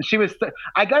she was.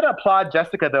 I gotta applaud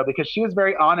Jessica though, because she was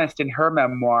very honest in her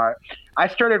memoir. I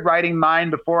started writing mine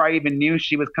before I even knew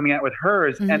she was coming out with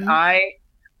hers, and I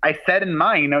said in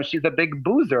mine, she's a big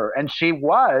boozer, and she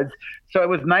was. So it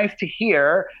was nice to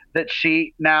hear that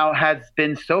she now has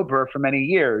been sober for many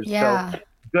years. Yeah. So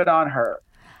good on her.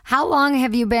 How long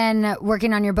have you been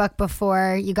working on your book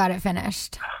before you got it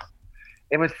finished?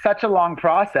 It was such a long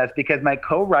process because my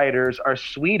co-writers are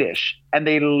Swedish and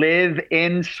they live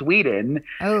in Sweden.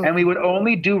 Oh. And we would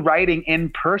only do writing in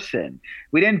person.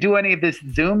 We didn't do any of this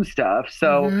Zoom stuff.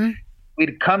 So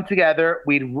we'd come together,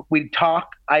 we'd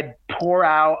talk, I'd pour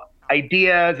out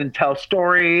ideas and tell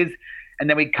stories. And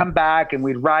then we'd come back and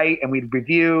we'd write and we'd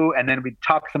review and then we'd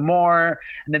talk some more.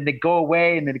 And then they'd go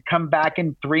away and they'd come back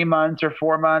in 3 months or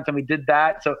 4 months. And we did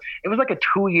that. So it was like a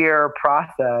 2-year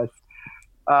process.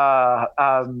 But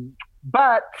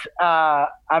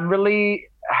I'm really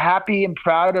happy and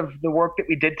proud of the work that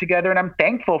we did together. And I'm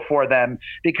thankful for them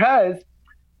because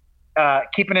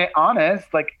keeping it honest,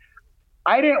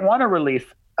 I didn't want to release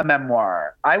a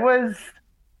memoir. I was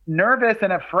nervous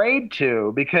and afraid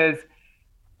to, because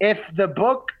if the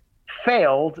book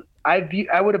failed, I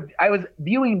was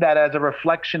viewing that as a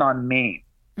reflection on me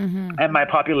and my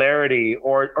popularity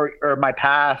or my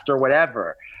past or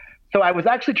whatever. So I was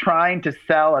actually trying to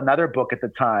sell another book at the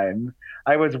time.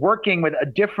 I was working with a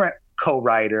different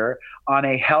co-writer on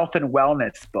a health and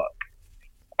wellness book.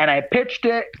 And I pitched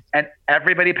it and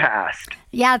everybody passed.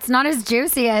 Yeah, it's not as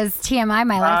juicy as TMI,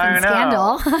 My Life in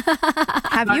Scandal.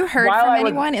 Have you heard from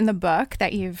anyone in the book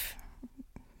that you've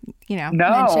No,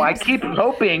 mentioned? I keep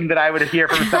hoping that I would hear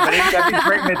from somebody. That'd be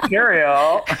great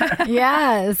material.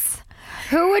 Yes.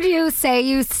 Who would you say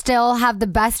you still have the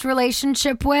best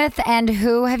relationship with, and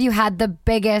who have you had the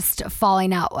biggest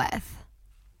falling out with?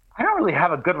 I don't really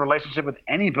have a good relationship with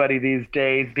anybody these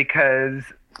days because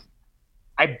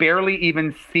I barely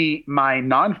even see my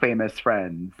non-famous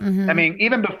friends. I mean,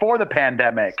 even before the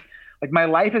pandemic, like my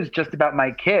life is just about my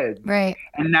kids. Right.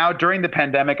 And now during the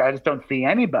pandemic, I just don't see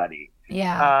anybody.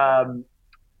 Yeah.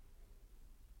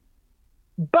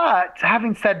 But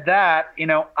having said that, you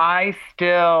know, I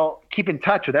still keep in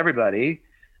touch with everybody.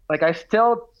 Like I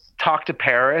still talk to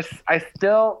Paris. I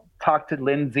still talk to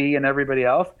Lindsay and everybody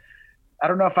else. I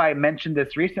don't know if I mentioned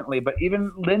this recently, but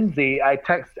even Lindsay, I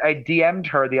DM'd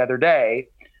her the other day,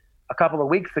 a couple of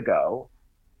weeks ago.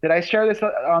 Did I share this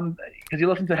on? Because you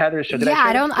listened to Heather's show.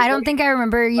 I don't think I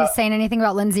remember you saying anything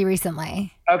about Lindsay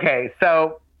recently. Okay,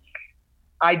 so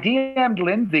I DM'd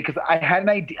Lindsay because I had an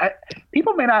idea.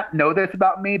 People may not know this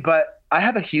about me, but I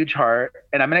have a huge heart,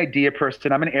 and I'm an idea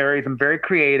person. I'm an Aries. I'm very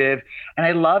creative, and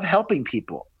I love helping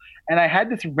people. And I had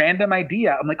this random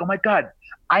idea. I'm like, oh my God,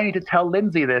 I need to tell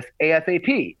Lindsay this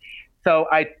ASAP. So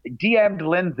I DM'd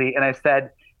Lindsay and I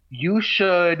said, you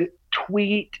should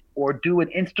tweet or do an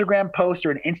Instagram post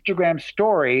or an Instagram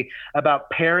story about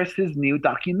Paris's new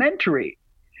documentary.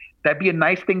 That'd be a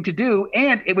nice thing to do,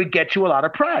 and it would get you a lot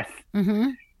of press.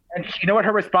 And you know what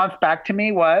her response back to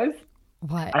me was?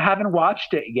 What? I haven't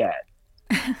watched it yet.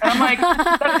 And I'm like,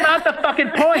 that's not the fucking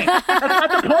point. That's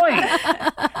not the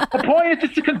point. The point is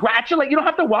just to congratulate. You don't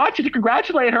have to watch it to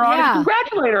congratulate her on it.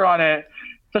 Congratulate her on it.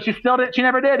 So she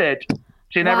never did it.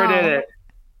 She never did it.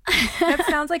 That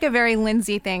sounds like a very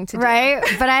Lindsay thing to do. Right?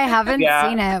 But I haven't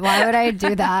seen it. Why would I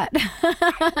do that?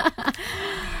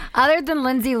 Other than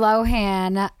Lindsay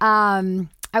Lohan,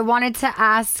 I wanted to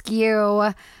ask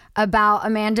you about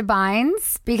Amanda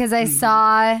Bynes because I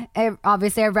saw,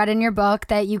 obviously I read in your book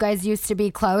that you guys used to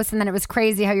be close, and then it was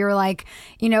crazy how you were like,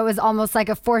 you know, it was almost like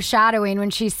a foreshadowing when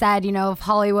she said, you know, if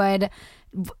Hollywood,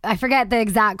 I forget the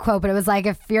exact quote, but it was like,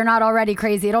 if you're not already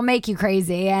crazy, it'll make you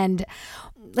crazy. And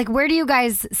like, where do you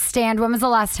guys stand? When was the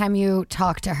last time you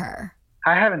talked to her?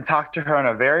 I haven't talked to her in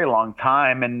a very long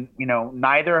time, and, you know,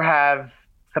 neither have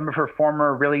some of her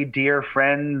former really dear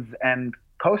friends and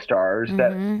co-stars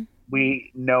that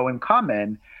we know in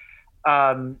common.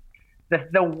 The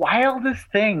wildest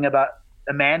thing about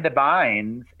Amanda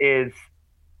Bynes is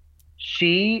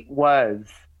she was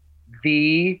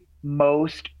the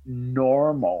most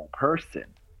normal person.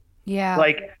 Yeah.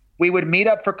 Like, we would meet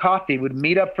up for coffee, we'd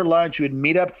meet up for lunch, we would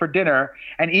meet up for dinner.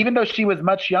 And even though she was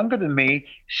much younger than me,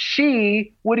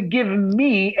 she would give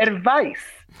me advice.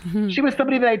 She was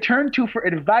somebody that I turned to for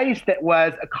advice that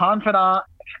was a confidant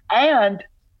and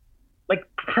like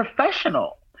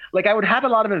professional. Like I would have a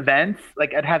lot of events,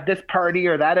 like I'd have this party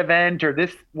or that event or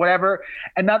this whatever.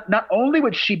 And not only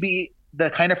would she be the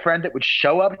kind of friend that would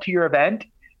show up to your event,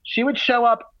 she would show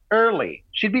up early.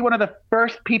 She'd be one of the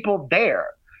first people there.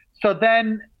 So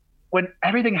then when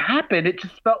everything happened, it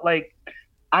just felt like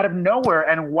out of nowhere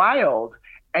and wild.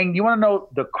 And you want to know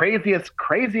the craziest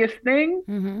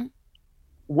thing?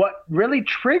 What really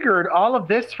triggered all of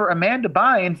this for Amanda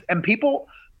Bynes, and people,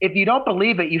 if you don't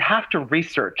believe it, you have to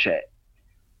research it.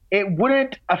 It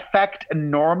wouldn't affect a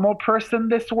normal person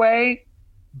this way,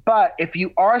 but if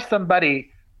you are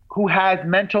somebody who has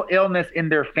mental illness in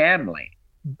their family,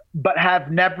 but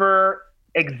have never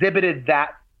exhibited that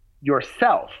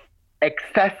yourself,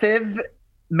 excessive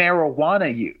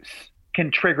marijuana use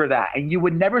can trigger that. And you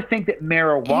would never think that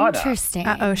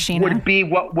marijuana would be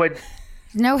what would...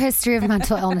 No history of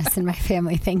mental illness in my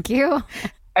family, thank you.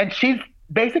 And she's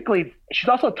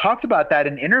also talked about that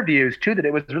in interviews too, that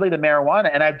it was really the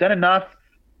marijuana. And I've done enough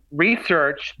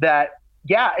research that,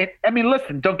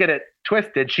 listen, don't get it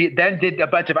twisted. She then did a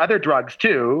bunch of other drugs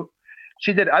too.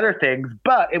 She did other things,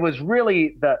 but it was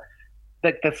really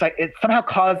it somehow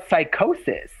caused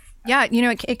psychosis. Yeah, you know,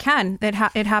 it can. It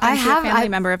happened to a family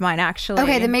member of mine, actually.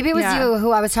 Okay, then maybe it was you who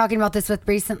I was talking about this with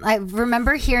recently. I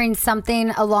remember hearing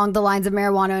something along the lines of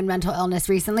marijuana and mental illness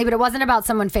recently, but it wasn't about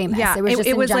someone famous. Yeah, it was just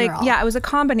in general. It was a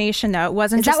combination, though. It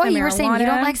wasn't just the marijuana. Is that what you were saying?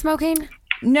 You don't like smoking?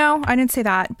 No, I didn't say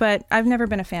that, but I've never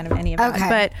been a fan of any of that. Okay.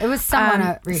 But it was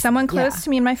someone close to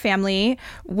me and my family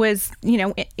was, you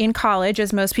know, in college,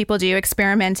 as most people do,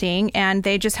 experimenting, and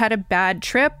they just had a bad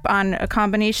trip on a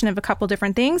combination of a couple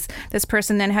different things. This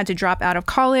person then had to drop out of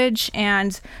college,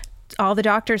 and all the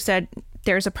doctors said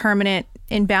there's a permanent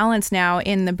imbalance now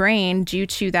in the brain due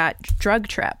to that drug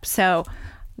trip. So,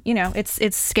 you know, it's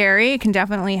scary. It can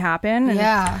definitely happen. And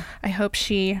I hope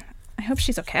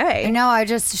she's okay. I know.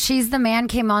 She's the Man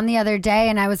came on the other day,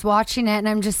 and I was watching it, and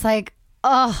I'm just like,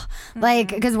 like,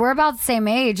 because we're about the same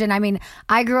age. And I mean,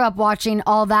 I grew up watching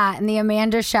all that and the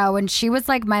Amanda show, and she was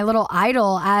like my little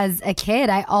idol as a kid.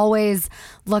 I always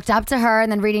looked up to her,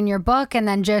 and then reading your book, and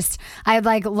then just, I had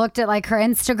like looked at like her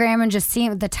Instagram and just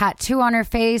seeing the tattoo on her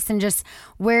face and just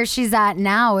where she's at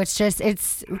now. It's just,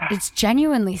 it's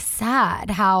genuinely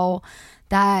sad how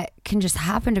that can just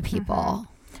happen to people.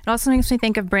 It also makes me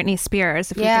think of Britney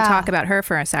Spears, if we can talk about her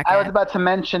for a second. I was about to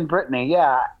mention Britney,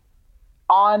 yeah.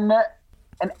 On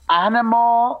an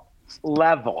animal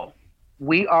level,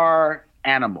 we are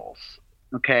animals,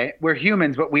 okay? We're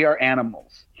humans, but we are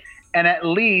animals. And at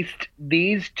least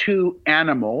these two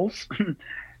animals,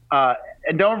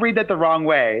 and don't read that the wrong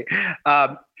way,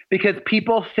 because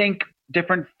people think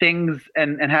different things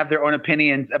and have their own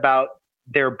opinions about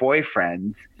their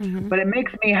boyfriends. Mm-hmm. But it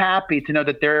makes me happy to know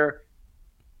that they're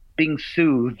being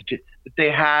soothed, that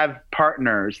they have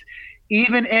partners.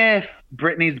 Even if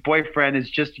Britney's boyfriend is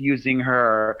just using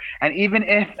her, and even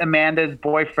if Amanda's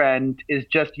boyfriend is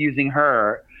just using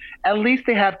her, at least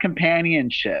they have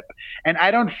companionship. And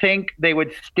I don't think they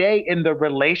would stay in the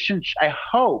relationship. I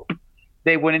hope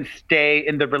they wouldn't stay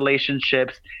in the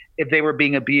relationships if they were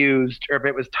being abused or if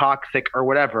it was toxic or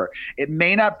whatever. It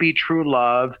may not be true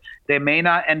love. They may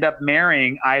not end up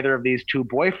marrying either of these two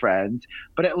boyfriends,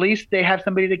 but at least they have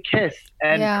somebody to kiss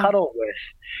and cuddle with.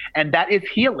 And that is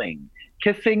healing.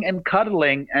 Kissing and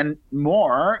cuddling and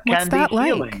more can be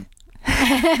healing.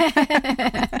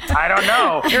 I don't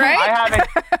know. Right?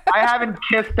 I haven't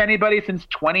kissed anybody since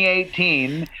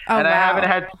 2018, and I haven't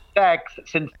had sex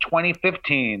since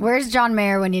 2015. Where's John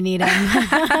Mayer when you need him?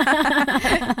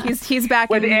 he's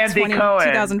back with in Andy Cohen.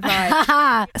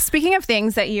 2005. Speaking of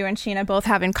things that you and Sheena both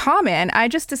have in common, I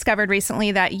just discovered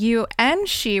recently that you and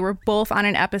she were both on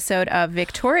an episode of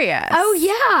Victorious. Oh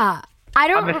yeah.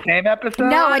 On the same episode?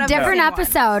 No, a different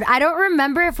episode. I don't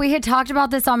remember if we had talked about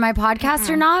this on my podcast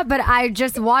or not, but I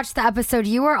just watched the episode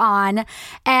you were on,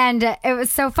 and it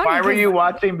was so funny. Why were you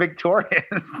watching Victorious?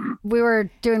 We were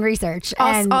doing research.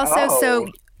 So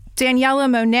Daniela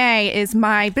Monet is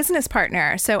my business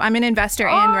partner. So I'm an investor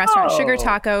in the restaurant Sugar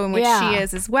Taco, in which she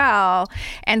is as well.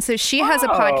 And so she has a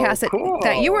podcast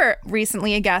that you were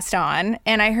recently a guest on.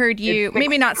 And I heard you,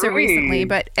 maybe not so recently,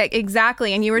 but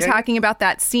exactly. And you were talking about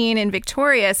that scene in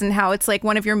Victorious and how it's like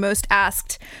one of your most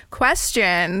asked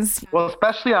questions. Well,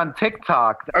 especially on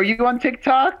TikTok. Are you on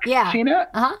TikTok, Sheena?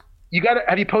 Uh-huh.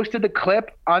 Have you posted the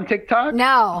clip on TikTok?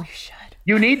 No.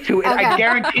 You need to. Okay. I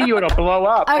guarantee you it'll blow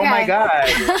up. Okay. Oh my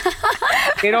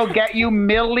God. It'll get you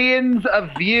millions of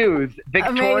views.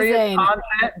 Victoria's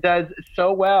content does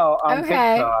so well on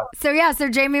TikTok. So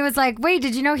Jamie was like, wait,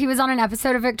 did you know he was on an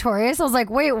episode of Victorious? I was like,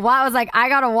 wait, what? I was like, I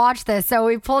gotta watch this. So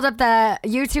we pulled up the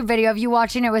YouTube video of you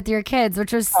watching it with your kids,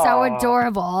 which was so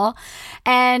adorable.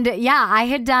 And I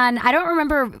had done, I don't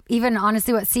remember even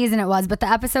honestly what season it was, but the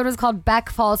episode was called Beck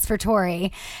Falls for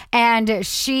Tori. And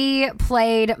she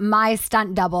played my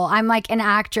stunt double. I'm like an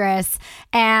actress,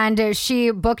 and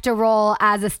she booked a role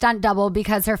as a stunt double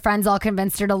because her friends all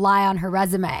convinced her to lie on her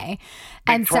resume.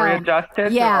 Victoria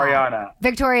Justice or Ariana?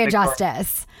 Victoria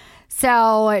Justice.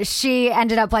 So she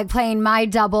ended up like playing my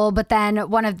double, but then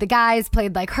one of the guys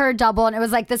played like her double. And it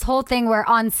was like this whole thing where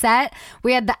on set,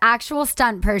 we had the actual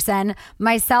stunt person,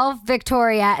 myself,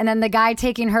 Victoria, and then the guy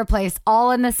taking her place,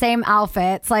 all in the same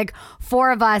outfits, like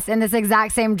 4 of us in this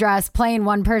exact same dress playing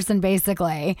one person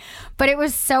basically. But it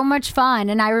was so much fun.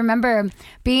 And I remember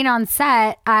being on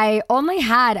set, I only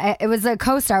had, it was a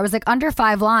co-star, it was like under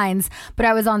 5 lines, but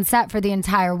I was on set for the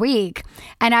entire week.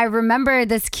 And I remember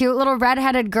this cute little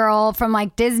redheaded girl from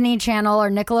like Disney Channel or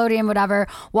Nickelodeon, whatever,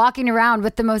 walking around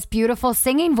with the most beautiful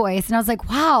singing voice. And I was like,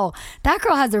 wow, that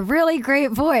girl has a really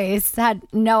great voice. I had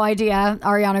no idea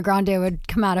Ariana Grande would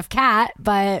come out of Cat,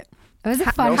 but it was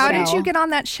a fun show. How did you get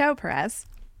on that show, Perez?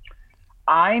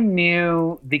 I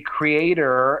knew the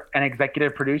creator and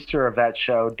executive producer of that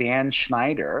show, Dan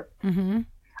Schneider. Mm-hmm.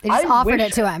 They just offered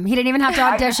it to him. He didn't even have to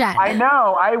audition. I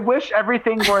know. I wish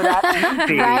everything were that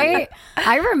easy. Right?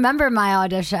 I remember my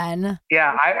audition.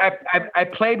 Yeah, I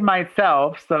played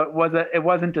myself, so it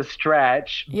wasn't a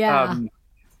stretch. Yeah.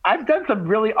 I've done some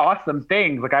really awesome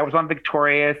things. Like I was on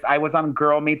Victorious. I was on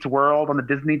Girl Meets World on the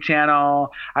Disney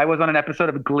Channel. I was on an episode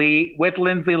of Glee with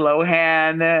Lindsay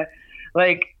Lohan.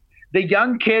 Like, the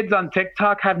young kids on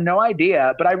TikTok have no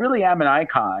idea, but I really am an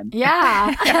icon.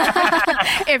 Yeah.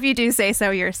 If you do say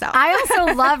so yourself. I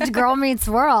also loved Girl Meets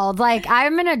World. Like,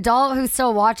 I'm an adult who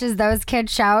still watches those kid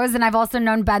shows, and I've also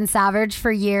known Ben Savage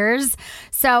for years.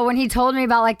 So when he told me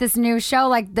about like this new show,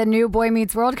 like the new Boy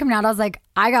Meets World coming out, I was like,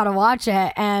 I gotta watch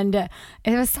it. And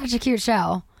it was such a cute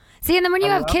show. See, and then when you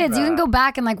have kids, you can that. go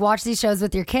back and like watch these shows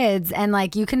with your kids and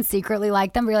like you can secretly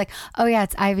like them, but you're like, oh yeah,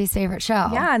 it's Ivy's favorite show.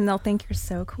 Yeah, and they'll think you're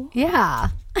so cool. Yeah.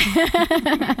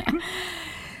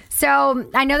 So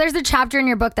I know there's a chapter in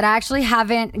your book that I actually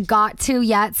haven't got to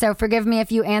yet, so forgive me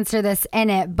if you answer this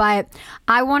in it, but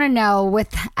I want to know,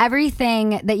 with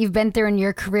everything that you've been through in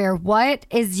your career, what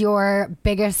is your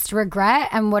biggest regret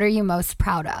and what are you most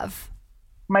proud of?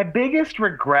 My biggest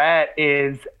regret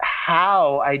is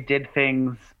how I did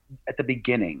things at the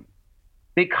beginning.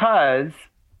 Because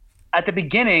at the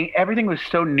beginning, everything was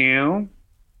so new.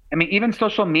 I mean, even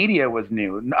social media was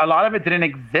new. A lot of it didn't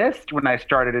exist when I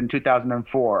started in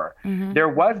 2004. There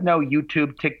was no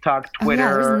YouTube, TikTok,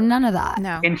 Twitter, there was none of that.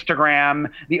 No.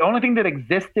 Instagram. The only thing that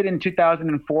existed in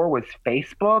 2004 was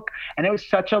Facebook. And it was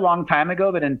such a long time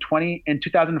ago that in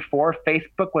 2004,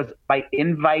 Facebook was by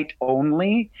invite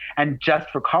only and just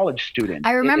for college students.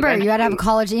 I remember you had to have a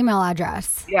college email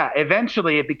address. Yeah,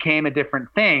 eventually it became a different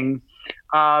thing.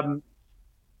 Some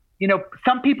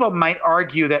people might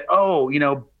argue that,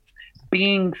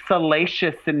 being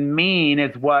salacious and mean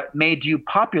is what made you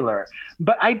popular.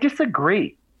 But I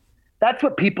disagree. That's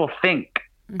what people think.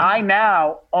 I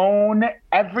now own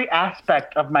every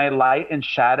aspect of my light and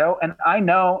shadow, and I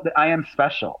know that I am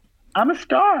special. I'm a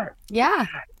star. Yeah.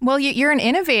 Well, you're an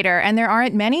innovator, and there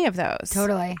aren't many of those.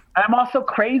 Totally. I'm also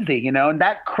crazy, and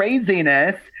that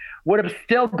craziness would have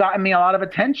still gotten me a lot of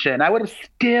attention. I would have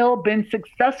still been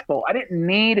successful. I didn't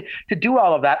need to do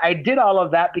all of that. I did all of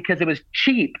that because it was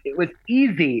cheap. It was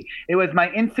easy. It was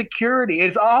my insecurity.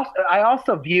 I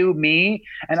also view me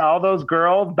and all those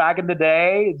girls back in the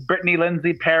day, Brittany,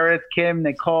 Lindsay, Paris, Kim,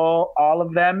 Nicole, all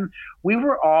of them, we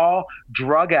were all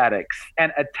drug addicts,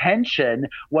 and attention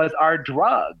was our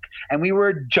drug. And we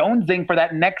were jonesing for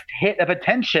that next hit of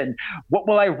attention. What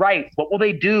will I write? What will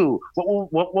they do?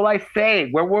 What will I say?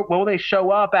 Where will they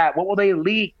show up at? What will they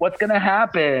leak? What's going to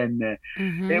happen?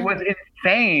 It was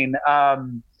insane.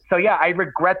 So yeah, I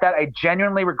regret that. I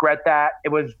genuinely regret that. It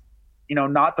was,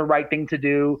 not the right thing to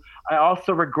do. I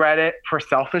also regret it for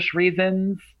selfish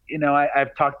reasons.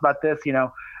 I've talked about this,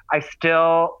 I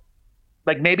still,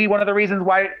 maybe one of the reasons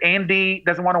why Andy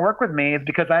doesn't want to work with me is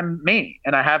because I'm me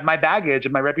and I have my baggage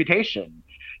and my reputation.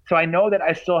 So I know that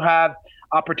I still have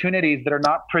opportunities that are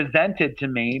not presented to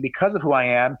me because of who I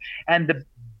am. And the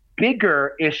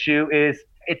bigger issue is,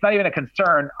 it's not even a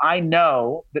concern. I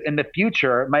know that in the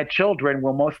future, my children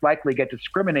will most likely get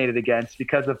discriminated against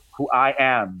because of who I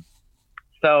am.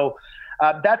 So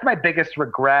that's my biggest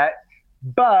regret.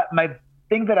 But my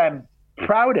thing that I'm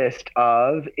proudest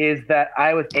of is that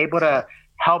I was able to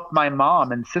help my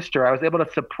mom and sister. I was able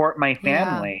to support my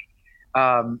family,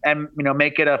 and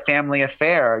make it a family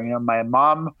affair. My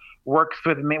mom works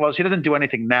with me. Well, she doesn't do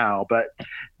anything now, but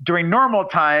during normal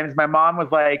times, my mom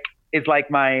is like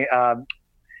my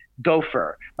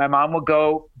gopher. My mom will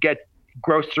go get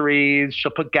groceries.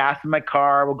 She'll put gas in my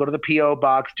car. We'll go to the P.O.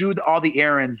 box, do all the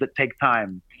errands that take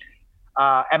time.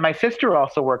 And my sister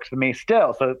also works with me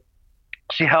still. So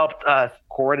she helped us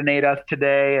coordinate us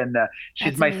today, and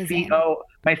she's my COO.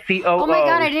 Oh my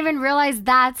God, I didn't even realize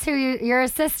that's who your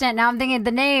assistant. Now I'm thinking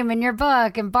the name in your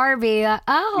book and Barbie.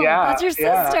 That's your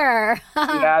sister.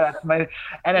 Yeah, that's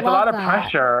and it's a lot of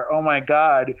pressure. Oh my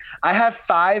God. I have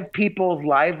 5 people's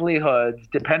livelihoods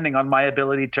depending on my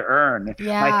ability to earn.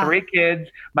 Yeah. My 3 kids,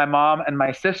 my mom, and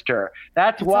my sister.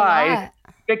 That's why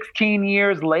 16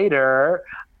 years later,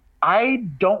 I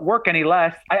don't work any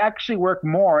less. I actually work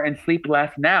more and sleep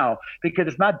less now because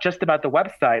it's not just about the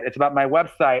website. It's about my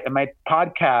website and my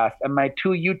podcast and my 2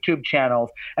 YouTube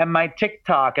channels and my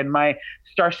TikTok and my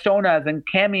Starsonas and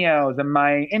Cameos and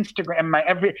my Instagram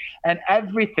and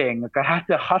everything. I have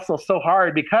to hustle so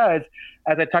hard because,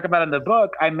 as I talk about in the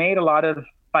book, I have a lot of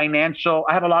financial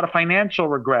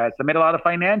regrets. I made a lot of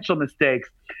financial mistakes,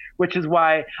 which is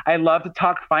why I love to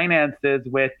talk finances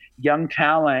with young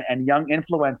talent and young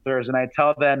influencers. And I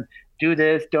tell them, do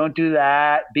this, don't do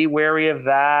that, be wary of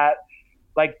that.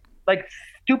 Like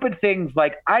stupid things.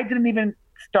 Like I didn't even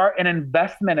start an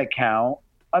investment account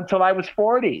until I was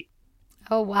 40.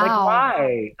 Oh, wow. Like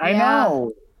why? I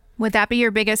know. Would that be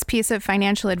your biggest piece of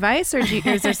financial advice, or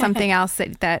is there something else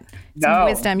that some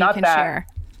wisdom you can share?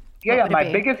 Yeah,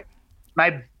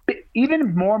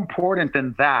 even more important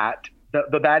than that,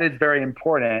 though that is very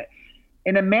important.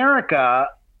 In America,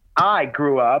 I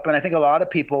grew up, and I think a lot of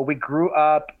people, we grew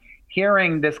up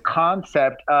hearing this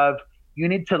concept of you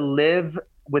need to live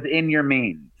within your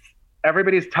means.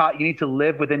 Everybody's taught you need to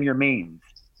live within your means.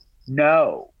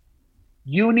 No,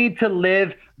 you need to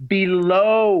live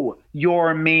below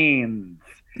your means.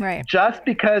 Right. Just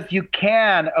because you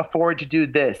can afford to do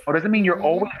this, it doesn't mean you're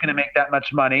always going to make that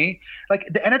much money. Like,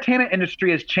 the entertainment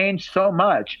industry has changed so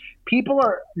much. People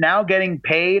are now getting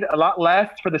paid a lot less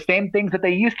for the same things that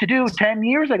they used to do 10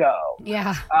 years ago.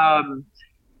 Yeah.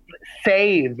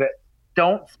 Save.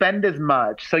 Don't spend as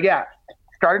much. So yeah,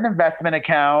 start an investment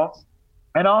account.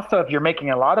 And also, if you're making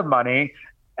a lot of money,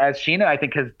 as Sheena, I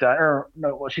think, has done, or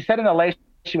no, well, she said in LA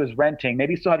she was renting.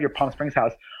 Maybe you still have your Palm Springs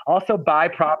house. Also, buy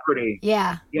property.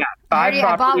 Yeah. Yeah.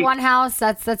 I bought one house.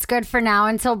 That's good for now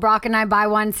until Brock and I buy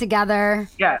one together.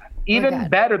 Yeah. Even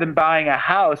better than buying a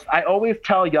house. I always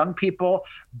tell young people,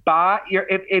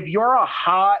 if you're a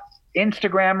hot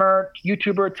Instagrammer,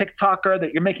 YouTuber, TikToker,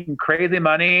 that you're making crazy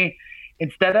money,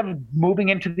 instead of moving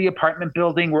into the apartment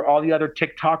building where all the other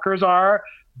TikTokers are,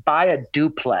 buy a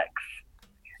duplex.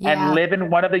 And live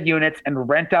in one of the units and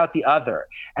rent out the other.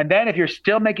 And then if you're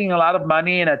still making a lot of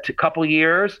money in a couple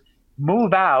years,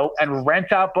 move out and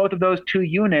rent out both of those 2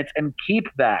 units and keep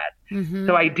that. Mm-hmm.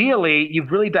 So ideally,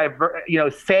 you've really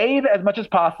save as much as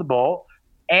possible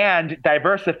and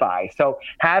diversify. So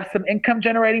have some income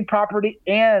generating property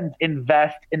and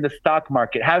invest in the stock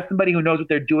market. Have somebody who knows what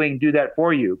they're doing do that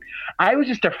for you. I was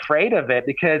just afraid of it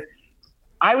because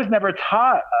I was never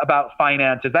taught about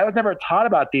finances. I was never taught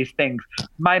about these things.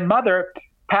 My mother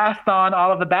passed on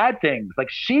all of the bad things. Like,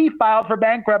 she filed for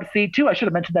bankruptcy too. I should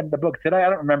have mentioned that in the book, did I? I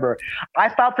don't remember. I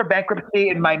filed for bankruptcy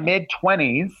in my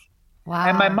mid-20s. Wow.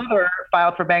 And my mother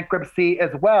filed for bankruptcy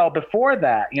as well before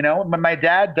that. You know, when my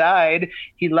dad died,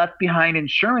 he left behind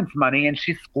insurance money and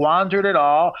she squandered it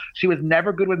all. She was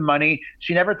never good with money.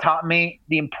 She never taught me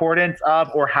the importance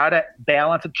of or how to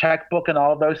balance a checkbook and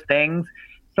all of those things.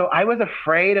 So I was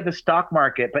afraid of the stock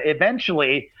market, but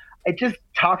eventually I just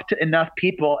talked to enough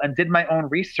people and did my own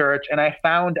research, and I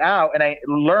found out and I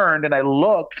learned and I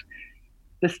looked.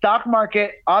 The stock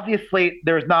market, obviously,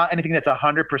 there's not anything that's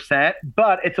 100%,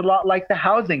 but it's a lot like the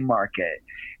housing market.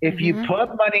 If you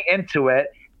put money into it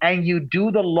and you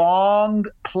do the long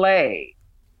play,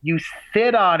 you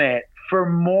sit on it for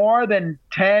more than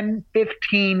 10,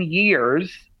 15 years,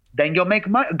 then you'll make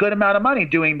a good amount of money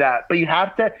doing that. But you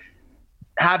have to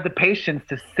have the patience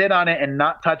to sit on it and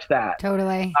not touch that.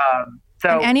 Totally.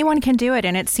 And anyone can do it.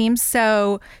 And it seems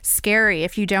so scary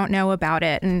if you don't know about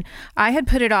it. And I had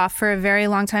put it off for a very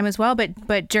long time as well.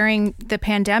 But during the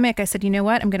pandemic, I said, you know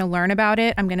what? I'm going to learn about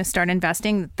it. I'm going to start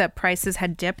investing. The prices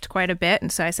had dipped quite a bit.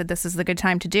 And so I said, this is the good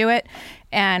time to do it.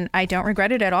 And I don't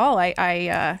regret it at all.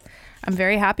 I'm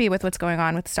very happy with what's going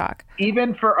on with stock.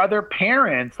 Even for other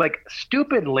parents, like,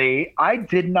 stupidly, I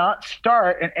did not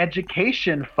start an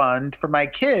education fund for my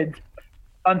kids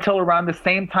until around the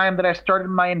same time that I started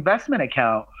my investment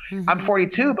account. Mm-hmm. I'm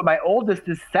 42, but my oldest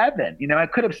is 7. You know, I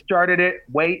could have started it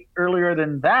way earlier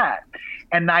than that.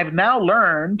 And I've now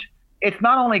learned it's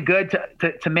not only good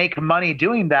to make money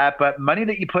doing that, but money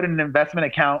that you put in an investment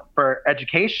account for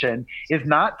education is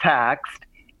not taxed.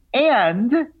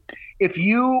 And if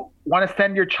you want to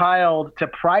send your child to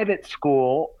private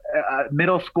school,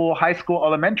 middle school, high school,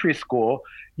 elementary school,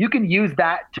 you can use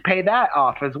that to pay that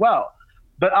off as well.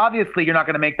 But obviously, you're not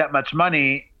going to make that much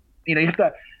money. You know, you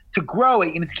have to grow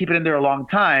it. You need to keep it in there a long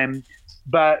time.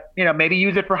 But, you know, maybe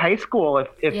use it for high school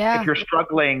if you're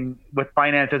struggling with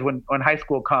finances when high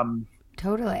school comes.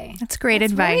 Totally. That's great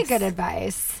advice. Really good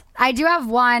advice. I do have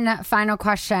one final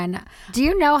question. Do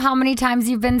you know how many times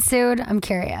you've been sued? I'm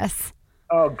curious.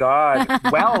 Oh, God.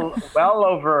 Well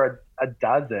over a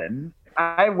dozen.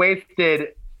 I wasted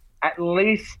at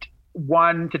least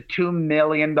 $1 to $2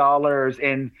 million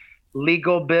in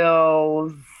legal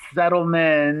bills,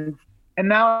 settlements. And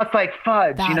now it's like,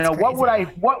 fudge, That's you know, crazy.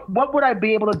 what would I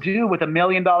be able to do with $1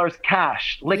 million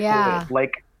cash, liquid? Yeah.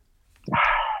 Like,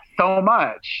 so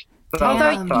much. So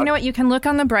Although, Damn. you know what, you can look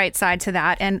on the bright side to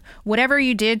that. And whatever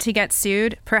you did to get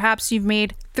sued, perhaps you've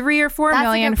made $3 or $4 That's a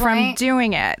million good from point.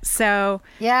 doing it. So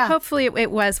Yeah. hopefully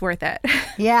it was worth it.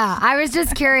 Yeah, I was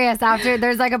just curious. After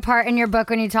there's like a part in your book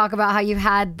when you talk about how you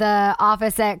had the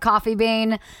office at Coffee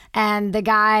Bean and the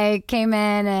guy came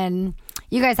in, and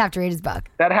you guys have to read his book.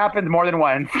 That happened more than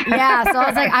once. Yeah, so I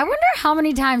was like, I wonder how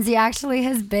many times he actually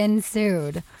has been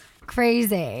sued.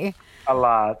 Crazy. A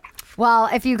lot. Well,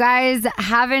 if you guys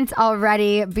haven't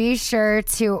already, be sure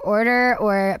to order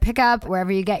or pick up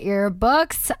wherever you get your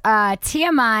books.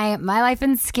 TMI, My Life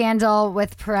in Scandal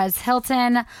with Perez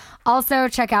Hilton. Also,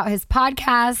 check out his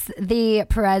podcast, the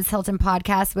Perez Hilton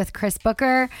Podcast with Chris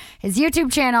Booker, his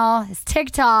YouTube channel, his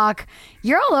TikTok.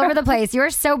 You're all over the place. You're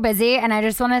so busy, and I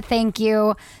just want to thank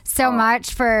you so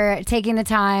much for taking the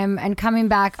time and coming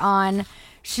back on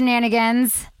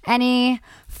Shenanigans. Any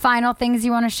final things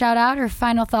you want to shout out, or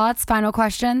final thoughts, final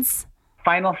questions?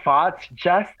 final thoughts,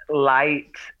 just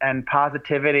light and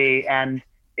positivity. And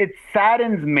it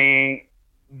saddens me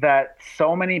that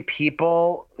so many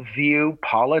people view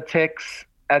politics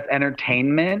as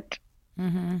entertainment.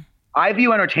 Mm-hmm. I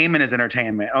view entertainment as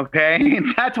entertainment, okay?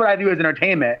 That's what I view as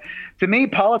entertainment. To me,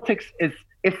 politics is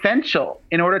essential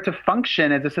in order to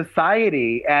function as a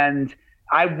society. And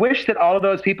I wish that all of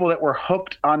those people that were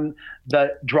hooked on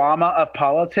the drama of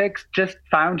politics just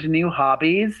found new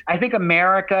hobbies. I think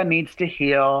America needs to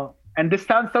heal. And this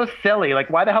sounds so silly. Like,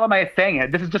 why the hell am I saying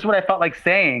it? This is just what I felt like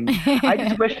saying. I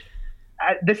just wish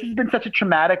this has been such a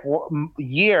traumatic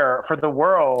year for the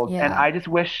world. Yeah. And I just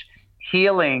wish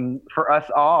healing for us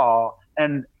all.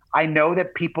 And I know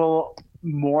that people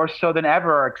more so than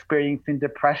ever are experiencing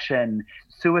depression.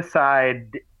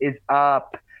 Suicide is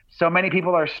up. So many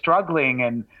people are struggling,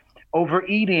 and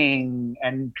overeating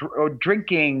and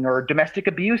drinking or domestic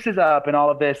abuse is up and all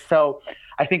of this. So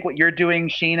I think what you're doing,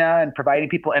 Sheena, and providing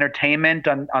people entertainment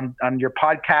on your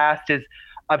podcast is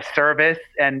of service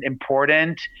and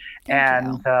important.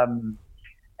 Thank you.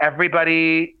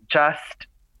 Everybody just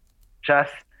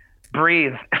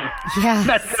breathe.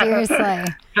 Yeah, seriously.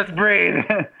 Just breathe.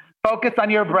 Focus on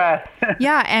your breath.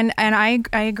 Yeah, and I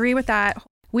agree with that.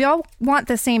 We all want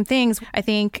the same things. I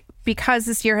think because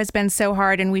this year has been so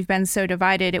hard and we've been so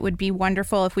divided, it would be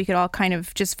wonderful if we could all kind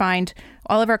of just find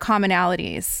all of our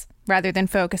commonalities rather than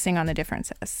focusing on the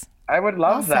differences. I would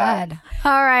love that.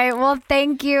 All right. Well,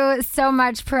 thank you so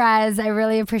much, Perez. I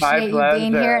really appreciate you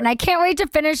being here. And I can't wait to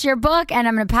finish your book. And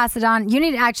I'm going to pass it on. You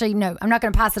need to actually, no, I'm not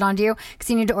going to pass it on to you because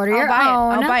you need to order your own.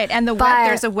 I'll buy it. And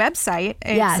there's a website.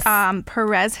 It's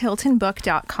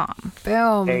PerezHiltonBook.com.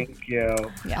 Boom. Thank you.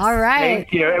 Yes. All right.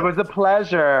 Thank you. It was a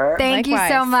pleasure. Thank you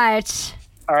so much.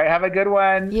 All right. Have a good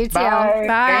one. You too. Bye.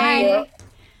 Bye.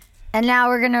 And now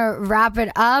we're going to wrap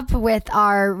it up with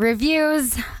our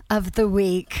reviews of the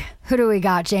week. Who do we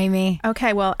got, Jamie?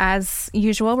 Okay, well, as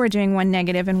usual, we're doing one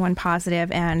negative and one positive,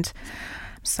 and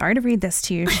I'm sorry to read this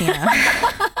to you, Sheena.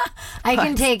 I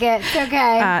can take it. It's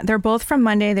okay. They're both from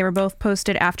Monday. They were both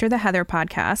posted after the Heather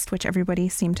podcast, which everybody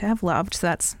seemed to have loved, so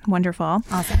that's wonderful.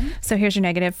 Awesome. So here's your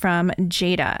negative from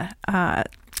Jada.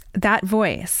 That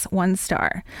voice, 1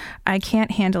 star. I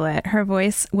can't handle it. Her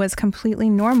voice was completely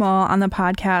normal on the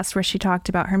podcast where she talked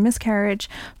about her miscarriage,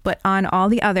 but on all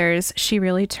the others, she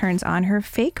really turns on her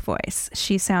fake voice.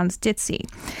 She sounds ditzy.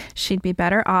 She'd be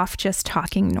better off just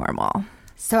talking normal.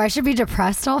 So I should be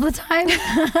depressed all the time?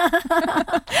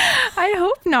 I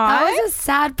hope not. That was a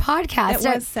sad podcast.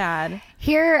 It was sad.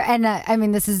 Here, and I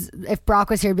mean, this is, if Brock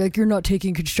was here, he'd be like, you're not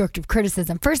taking constructive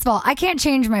criticism. First of all, I can't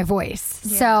change my voice.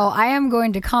 Yeah. So I am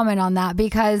going to comment on that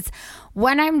because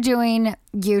when I'm doing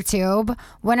YouTube,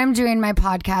 when I'm doing my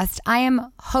podcast, I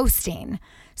am hosting.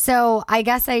 So I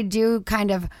guess I do kind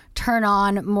of turn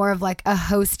on more of like a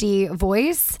hosty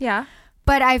voice. Yeah.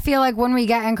 But I feel like when we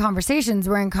get in conversations,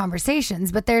 we're in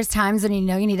conversations. But there's times when you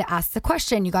need to ask the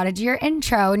question. You got to do your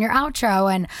intro and your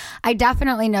outro. And I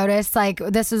definitely noticed, like,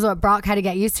 this is what Brock had to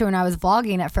get used to when I was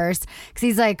vlogging at first. Because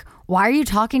he's like, why are you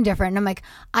talking different? And I'm like,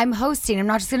 I'm hosting. I'm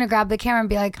not just going to grab the camera and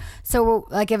be like, so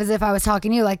like as if I was talking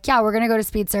to you, like, yeah, we're going to go to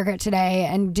Speed Circuit today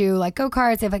and do like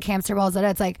go-karts. They have like hamster balls.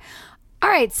 It's like, all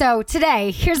right, so today,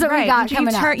 here's what we got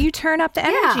coming up. You turn up the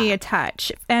energy a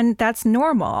touch, and that's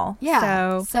normal.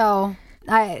 Yeah. So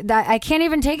I can't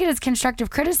even take it as constructive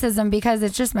criticism because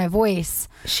it's just my voice.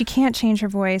 She can't change her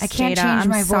voice. I can't Jada. change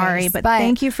my I'm sorry, voice. but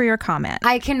thank you for your comment.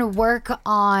 I can work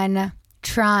on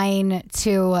trying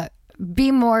to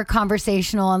be more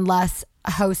conversational and less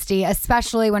hosty,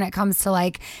 especially when it comes to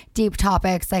like deep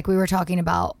topics like we were talking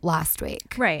about last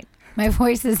week. Right. My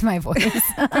voice is my voice.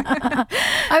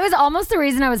 I was almost the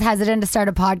reason I was hesitant to start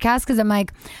a podcast because I'm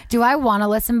like, do I want to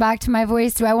listen back to my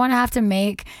voice? Do I want to have to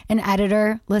make an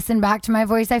editor listen back to my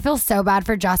voice? I feel so bad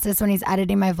for Justice when he's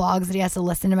editing my vlogs that he has to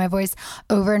listen to my voice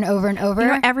over and over and over. You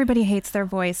know, everybody hates their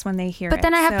voice when they hear it. But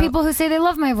then I have people who say they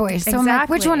love my voice. So I'm like,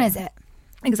 which one is it?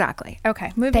 Exactly.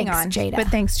 Okay, moving on. Jada. But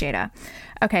thanks, Jada.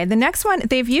 Okay, the next one,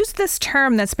 they've used this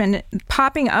term that's been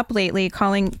popping up lately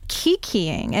calling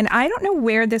kikiing. And I don't know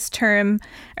where this term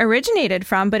originated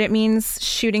from, but it means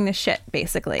shooting the shit,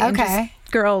 basically. Okay. And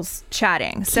just girls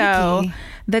chatting. So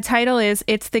the title is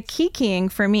It's the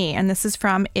Kikiing for Me. And this is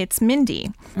from It's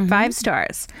Mindy. 5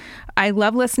 stars. I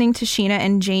love listening to Sheena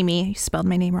and Jamie. You spelled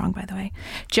my name wrong, by the way.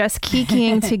 Just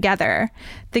kikiing together.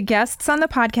 The guests on the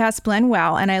podcast blend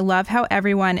well, and I love how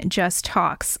everyone just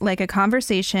talks, like a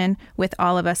conversation with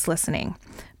all of us listening.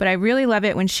 But I really love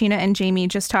it when Sheena and Jamie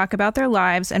just talk about their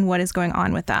lives and what is going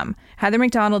on with them. Heather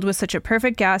McDonald was such a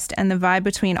perfect guest, and the vibe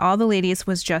between all the ladies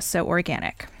was just so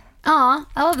organic. Aw,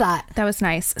 I love that. That was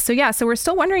nice. So yeah, so we're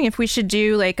still wondering if we should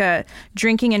do like a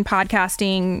drinking and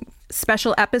podcasting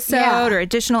special episode or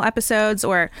additional episodes,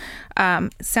 or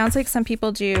sounds like some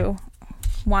people do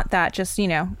want that, just,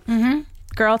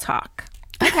 girl talk.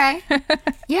 Okay.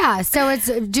 Yeah. So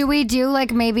do we do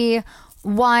like maybe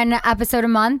one episode a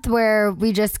month where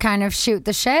we just kind of shoot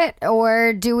the shit,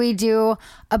 or do we do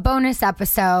a bonus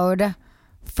episode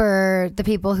for the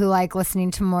people who like listening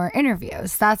to more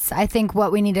interviews? That's, I think,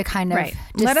 what we need to kind of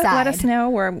decide. Let us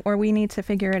know, or we need to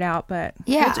figure it out. But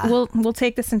we'll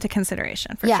take this into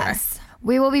consideration for sure.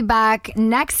 We will be back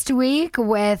next week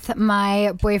with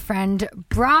my boyfriend,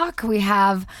 Brock. We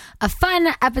have a fun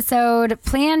episode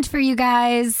planned for you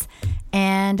guys,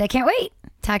 and I can't wait.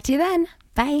 Talk to you then.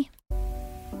 Bye.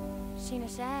 Sheena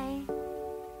Shea.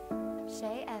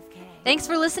 Shea FK. Thanks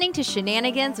for listening to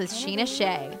Shenanigans with Sheena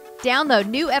Shea. Download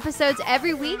new episodes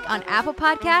every week on Apple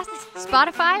Podcasts,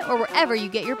 Spotify, or wherever you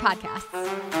get your podcasts.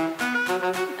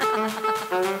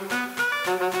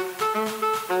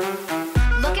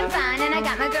 Looking fine and I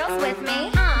got my girls with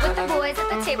me. With the boys at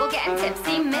the table getting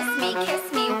tipsy. Miss me,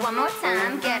 kiss me one more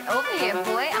time. Get over here,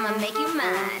 boy.